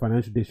and some of the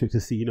financial districts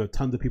to see, you know,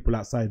 tons of people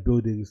outside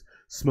buildings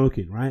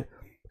smoking, right?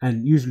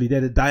 And usually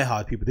they're the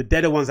diehard people.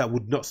 They're the ones that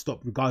would not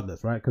stop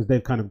regardless, right? Because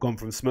they've kind of gone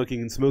from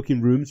smoking in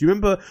smoking rooms. You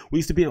remember we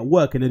used to be at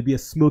work and there'd be a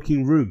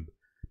smoking room.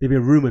 There'd be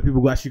a room where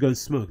people would actually go and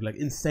smoke, like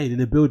insane,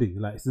 in a building.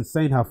 Like, it's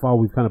insane how far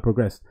we've kind of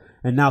progressed.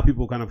 And now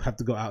people kind of have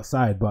to go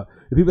outside. But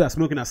the people that are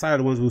smoking outside are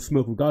the ones who will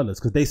smoke regardless,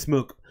 because they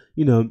smoke,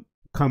 you know,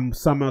 come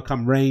summer,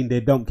 come rain, they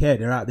don't care.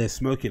 They're out there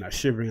smoking, like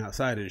shivering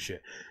outside and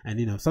shit.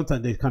 And, you know,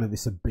 sometimes they kind of,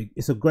 it's a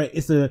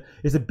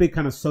big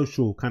kind of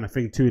social kind of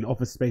thing too, in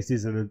office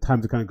spaces, and a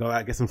time to kind of go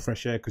out, get some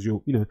fresh air, because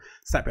you're, you know,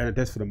 sat behind a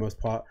desk for the most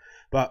part.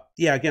 But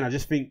yeah, again, I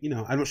just think, you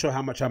know, I'm not sure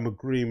how much I'm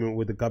agreeing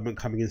with the government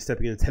coming in,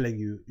 stepping in and telling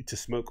you to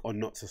smoke or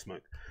not to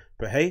smoke.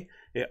 But hey,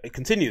 it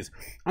continues.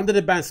 Under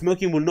the ban,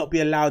 smoking will not be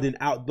allowed in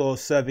outdoor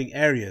serving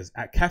areas,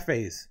 at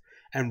cafes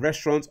and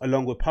restaurants,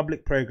 along with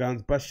public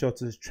playgrounds, bus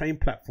shelters, train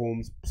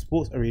platforms,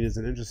 sports arenas,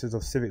 and entrances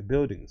of civic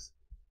buildings.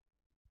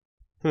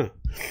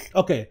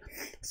 Okay,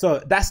 so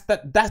that's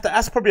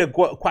probably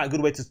quite a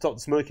good way to stop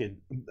smoking,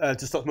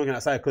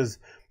 outside, because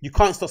you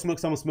can't stop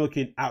someone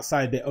smoking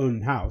outside their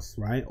own house,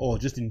 right, or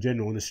just in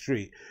general on the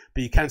street,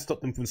 but you can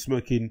stop them from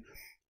smoking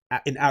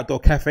in outdoor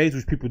cafes,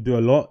 which people do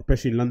a lot,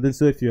 especially in London.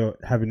 So if you're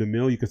having a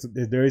meal,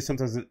 there is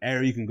sometimes an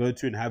area you can go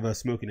to and have a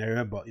smoking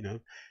area, but, you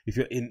know, if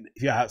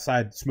you're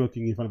outside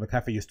smoking in front of a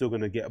cafe, you're still going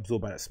to get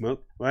absorbed by that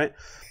smoke, right?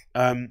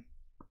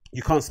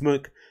 You can't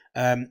smoke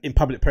in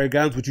public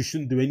playgrounds, which you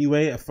shouldn't do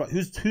anyway.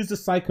 Who's the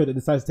psycho that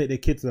decides to take their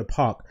kids to the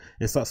park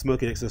and start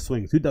smoking next to the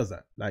swings? Who does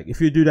that? Like,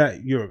 if you do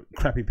that, you're a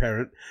crappy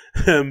parent.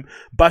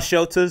 Bus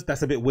shelters,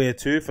 that's a bit weird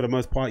too. For the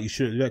most part, you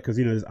shouldn't do that, because,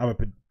 you know, there's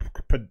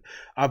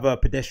other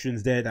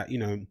pedestrians there that, you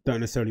know,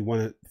 don't necessarily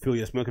want to feel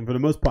you're smoking. For the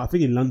most part, I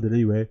think in London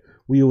anyway,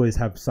 we always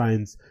have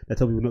signs that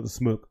tell people not to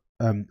smoke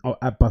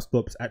at bus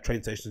stops, at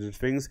train stations and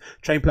things.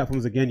 Train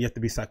platforms, again, you have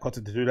to be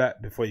psychotic to do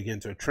that before you get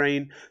into a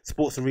train.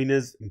 Sports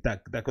arenas,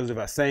 that goes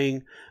without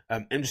saying.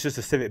 Entrances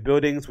to civic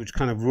buildings, which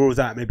kind of rules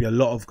out maybe a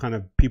lot of kind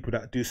of people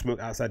that do smoke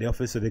outside the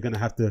office, so they're going to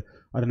have to,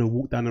 I don't know,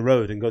 walk down the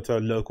road and go to a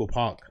local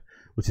park,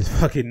 which is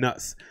fucking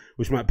nuts,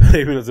 which might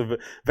be because of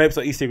vapes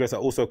or e-cigarettes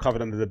are also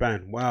covered under the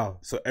ban. Wow,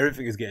 so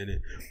everything is getting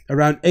it.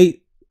 Around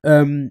 $8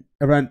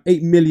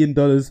 million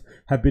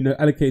have been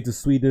allocated to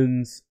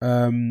Sweden's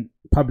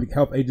public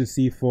health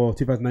agency for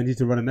 2019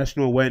 to run a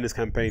national awareness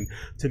campaign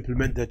to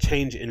implement the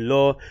change in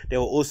law. They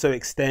will also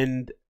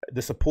extend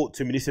the support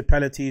to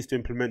municipalities to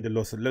implement the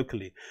laws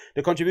locally.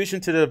 The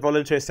contribution to the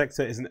voluntary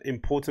sector is an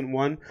important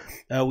one.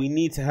 We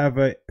need to have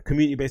a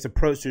community-based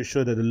approach to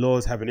ensure that the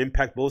laws have an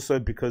impact, but also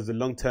because the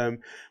long term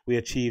we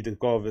achieved the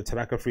goal of a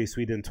tobacco-free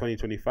Sweden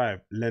 2025.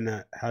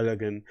 Lena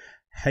Hallengren,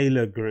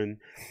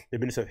 the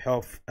Minister of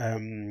Health,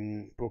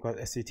 broadcast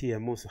SCT,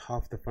 and most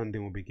half the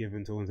funding will be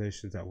given to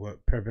organizations that work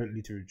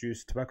prevalently to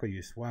reduce tobacco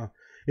use. Wow,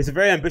 it's a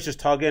very ambitious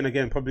target, and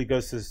again, probably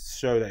goes to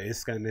show that it's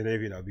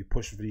Scandinavia that will be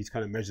pushing for these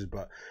kind of measures.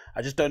 But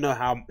I just don't know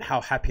how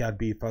happy I'd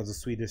be if I was a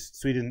Swedish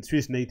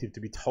native to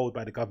be told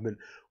by the government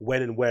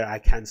when and where I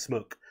can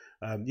smoke.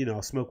 You know,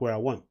 I'll smoke where I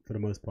want for the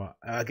most part.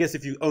 I guess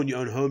if you own your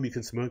own home, you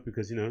can smoke,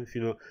 because, you know, if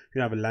you don't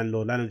have a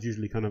landlords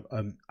usually kind of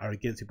are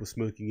against people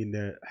smoking in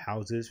their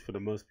houses for the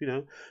most, you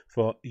know,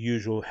 for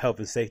usual health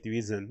and safety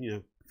reasons, you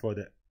know, for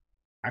the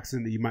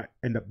accident that you might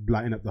end up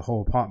lighting up the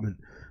whole apartment.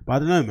 But I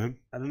don't know, man.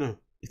 I don't know.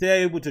 If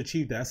they're able to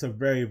achieve that, that's a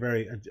very,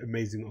 very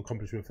amazing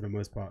accomplishment for the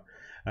most part.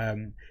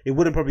 It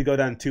wouldn't probably go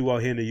down too well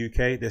here in the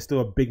UK. There's still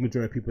a big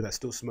majority of people that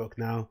still smoke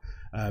now.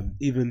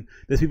 Even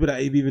there's people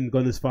that have even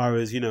gone as far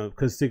as, you know,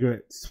 because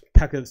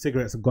pack of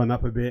cigarettes have gone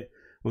up a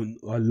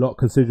lot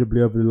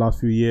considerably over the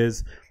last few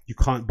years. You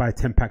can't buy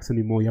 10 packs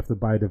anymore. You have to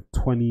buy the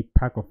 20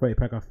 pack or 30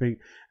 pack, I think,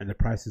 and the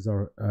prices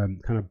are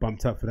kind of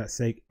bumped up for that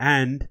sake.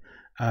 And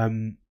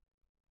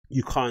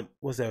you can't,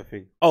 what's the other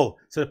thing? Oh,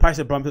 so the price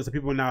of bumped up, so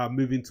people now are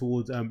moving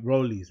towards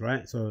rollies,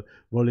 right? So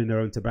rolling their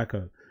own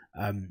tobacco.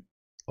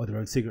 or their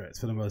own cigarettes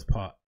for the most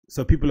part.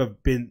 So people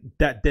have been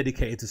that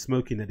dedicated to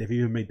smoking that they've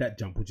even made that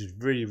jump, which is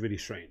really, really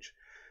strange.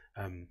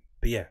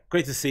 But yeah,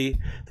 great to see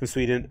from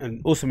Sweden,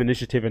 an awesome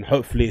initiative, and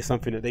hopefully it's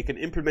something that they can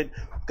implement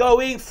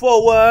going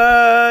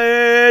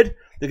forward.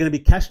 They're going to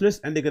be cashless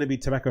and they're going to be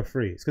tobacco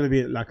free. It's going to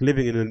be like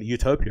living in a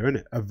utopia, isn't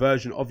it? A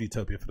version of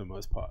utopia for the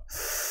most part.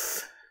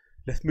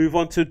 Let's move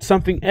on to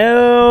something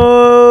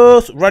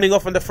else. Running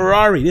off on the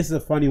Ferrari. This is a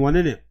funny one,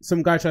 isn't it?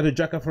 Some guy tried to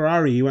jack a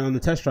Ferrari he went on the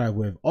test drive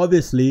with.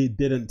 Obviously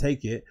didn't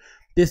take it.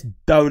 This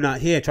donut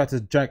here tried to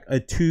jack a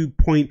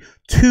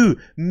 $2.2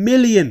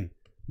 million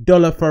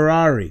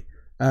Ferrari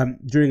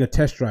during a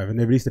test drive, and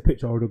they released a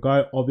picture of the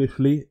guy.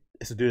 Obviously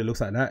it's a dude that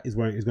looks like that. He's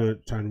going to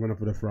try and run off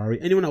with a Ferrari.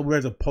 Anyone that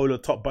wears a polo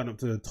top button up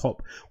to the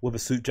top with a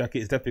suit jacket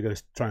is definitely going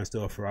to try and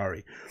steal a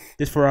Ferrari.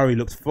 This Ferrari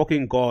looks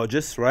fucking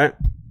gorgeous, right?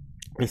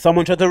 And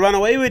someone tried to run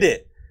away with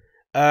it.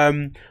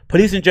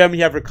 Police in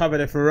Germany have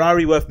recovered a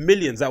Ferrari worth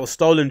millions that was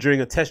stolen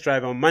during a test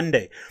drive on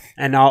Monday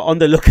and are on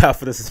the lookout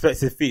for the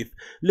suspected thief.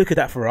 Look at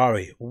that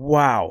Ferrari.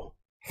 Wow.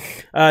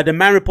 The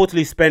man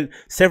reportedly spent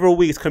several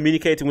weeks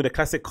communicating with a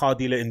classic car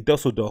dealer in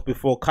Dusseldorf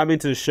before coming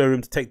to the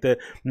showroom to take the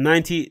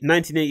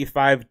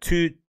 1985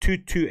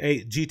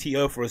 228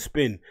 GTO for a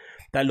spin.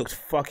 That looks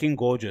fucking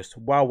gorgeous.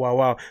 Wow, wow,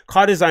 wow.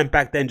 Car design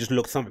back then just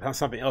looked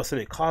something else in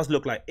it. Cars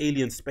look like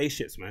alien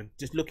spaceships, man.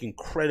 Just look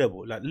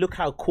incredible. Like, look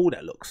how cool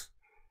that looks.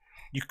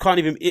 You can't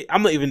even,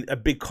 I'm not even a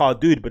big car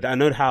dude, but I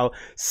know how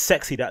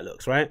sexy that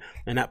looks, right?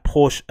 And that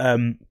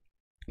Porsche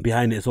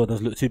behind it as well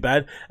doesn't look too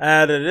bad.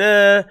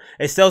 A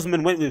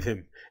salesman went with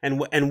him.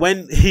 And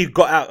when he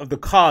got out of the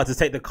car to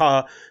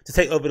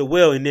take over the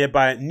wheel in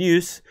nearby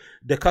News,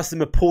 the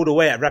customer pulled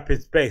away at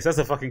rapid pace. That's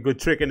a fucking good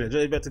trick, isn't it?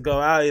 Just about to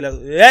go out, you're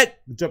like, yeah,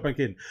 jump back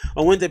in.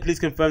 On Wednesday, police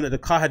confirmed that the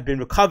car had been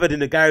recovered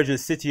in the garage in the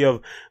city of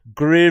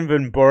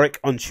Grevenbroich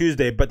on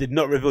Tuesday, but did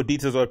not reveal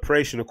details of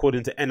operation,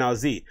 according to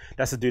NRZ.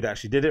 That's the dude that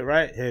actually did it,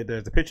 right? Here,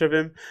 there's a picture of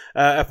him.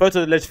 A photo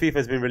of the alleged thief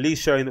has been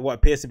released showing what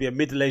appears to be a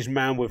middle-aged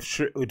man with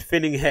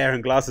thinning hair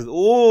and glasses.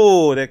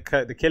 Oh, they're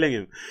killing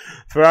him.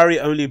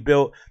 Ferrari only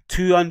built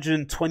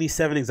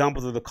 227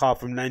 examples of the car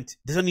from 90.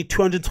 There's only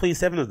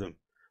 227 of them.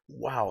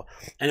 Wow.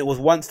 And it was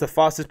once the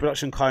fastest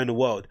production car in the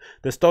world.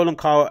 The stolen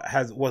car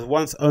was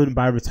once owned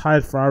by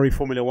retired Ferrari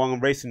Formula 1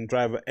 racing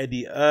driver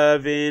Eddie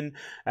Irvine.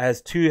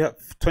 Has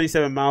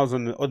 27 miles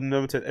on the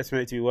odometer,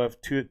 estimated to be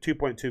worth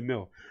 2.2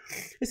 mil.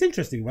 It's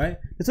interesting, right?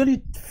 There's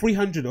only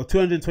 300 or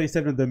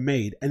 227 of them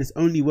made, and it's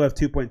only worth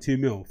 2.2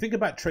 mil. Think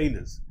about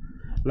trainers.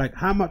 Like,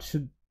 how much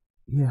are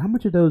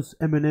those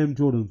M&M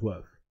Jordans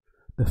worth?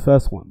 The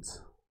first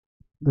ones.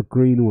 The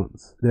green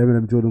ones, the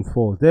M&M Jordan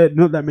 4s. There are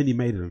not that many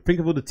made of them. Think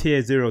of all the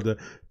tier 0, the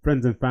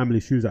friends and family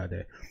shoes out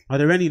there. Are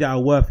there any that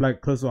are worth like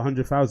close to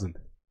 100,000?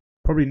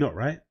 Probably not,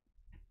 right?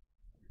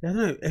 I don't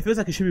know. It feels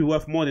like it should be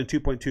worth more than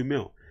 2.2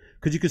 mil.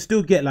 Because you could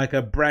still get like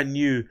a brand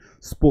new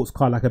sports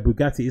car like a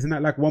Bugatti. Isn't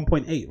that like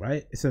 1.8,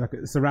 right? It's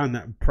around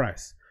that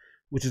price,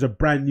 which is a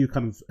brand new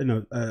kind of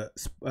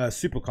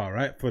supercar,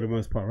 right? For the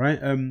most part, right?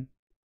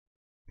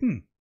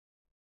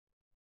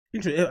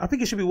 Interesting. I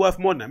think it should be worth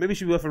more than that. Maybe it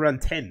should be worth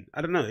around 10.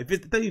 I don't know. If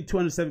it's only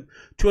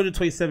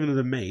 227 of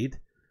them made,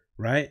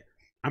 right?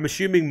 I'm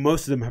assuming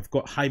most of them have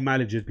got high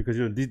mileages because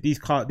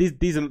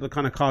these are not the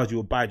kind of cars you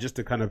will buy just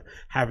to kind of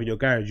have in your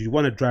garage. You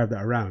want to drive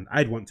that around.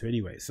 I'd want to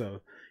anyway.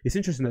 So it's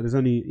interesting that there's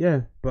only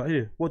but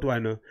yeah, what do I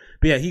know?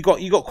 But yeah, he got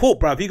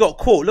caught, bruv. He got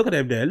caught. Look at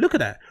him there. Look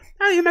at that.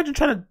 How do you imagine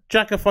trying to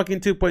jack a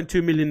fucking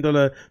 $2.2 million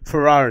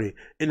Ferrari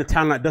in a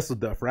town like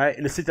Dusseldorf, right?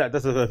 In a city like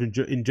Dusseldorf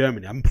in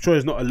Germany. I'm sure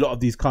there's not a lot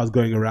of these cars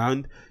going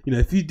around.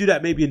 If you do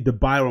that maybe in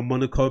Dubai or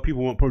Monaco,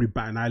 people won't probably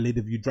bat an eyelid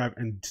if you drive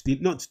and steal.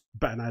 Not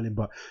bat an eyelid,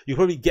 but you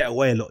probably get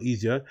away a lot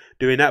easier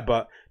doing that.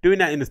 But doing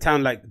that in a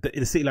town like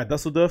in a city like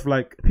Dusseldorf,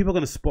 like people are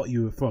gonna spot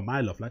you for a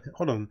mile off. Like,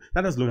 hold on,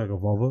 that doesn't look like a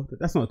Volvo.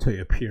 That's not a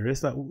Toyota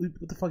Prius. Like, what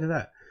the fuck is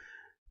that?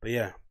 But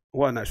yeah.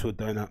 What an actual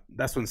donut.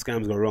 That's when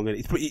scams go wrong.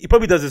 He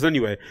probably does this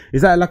anyway.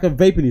 Is that like a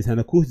vape in his hand?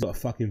 Of course he's got a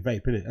fucking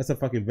vape, innit? That's a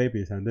fucking vape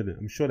in his hand, isn't it?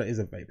 I'm sure that is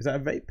a vape. Is that a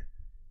vape?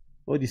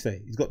 What do you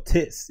say? He's got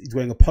tits. He's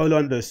wearing a polo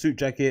under a suit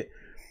jacket.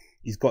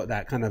 He's got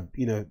that kind of,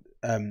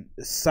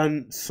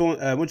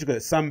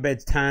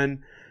 sunbed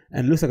tan.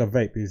 And looks like a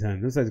vape in his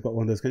hand. Looks like he's got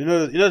one of those. You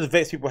know the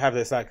vapes people have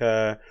that's like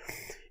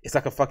it's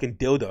like a fucking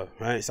dildo,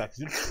 right? It's like...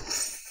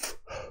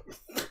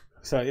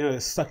 So,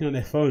 it's sucking on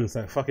their phone. It's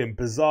like fucking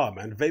bizarre,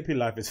 man. Vaping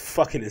life is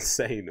fucking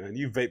insane, man.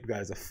 You vape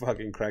guys are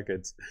fucking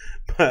crackheads.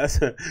 But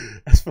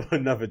that's for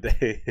another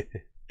day.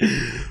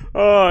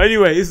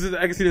 Anyway, this is the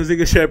Agostinho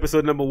Zinga Show,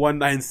 episode number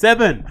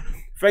 197.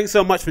 Thanks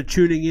so much for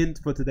tuning in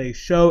for today's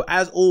show.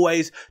 As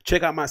always,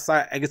 check out my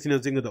site,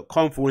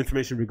 agostinhozinga.com, for more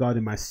information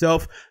regarding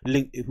myself.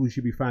 Link we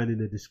should be found in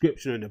the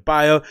description or in the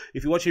bio.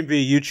 If you're watching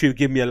via YouTube,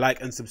 give me a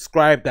like and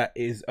subscribe. That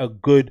is a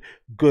good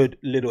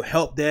little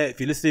help there.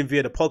 If you're listening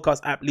via the podcast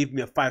app, leave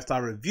me a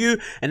 5-star review.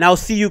 And I'll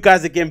see you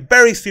guys again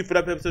very soon for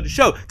that episode of the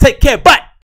show. Take care. Bye.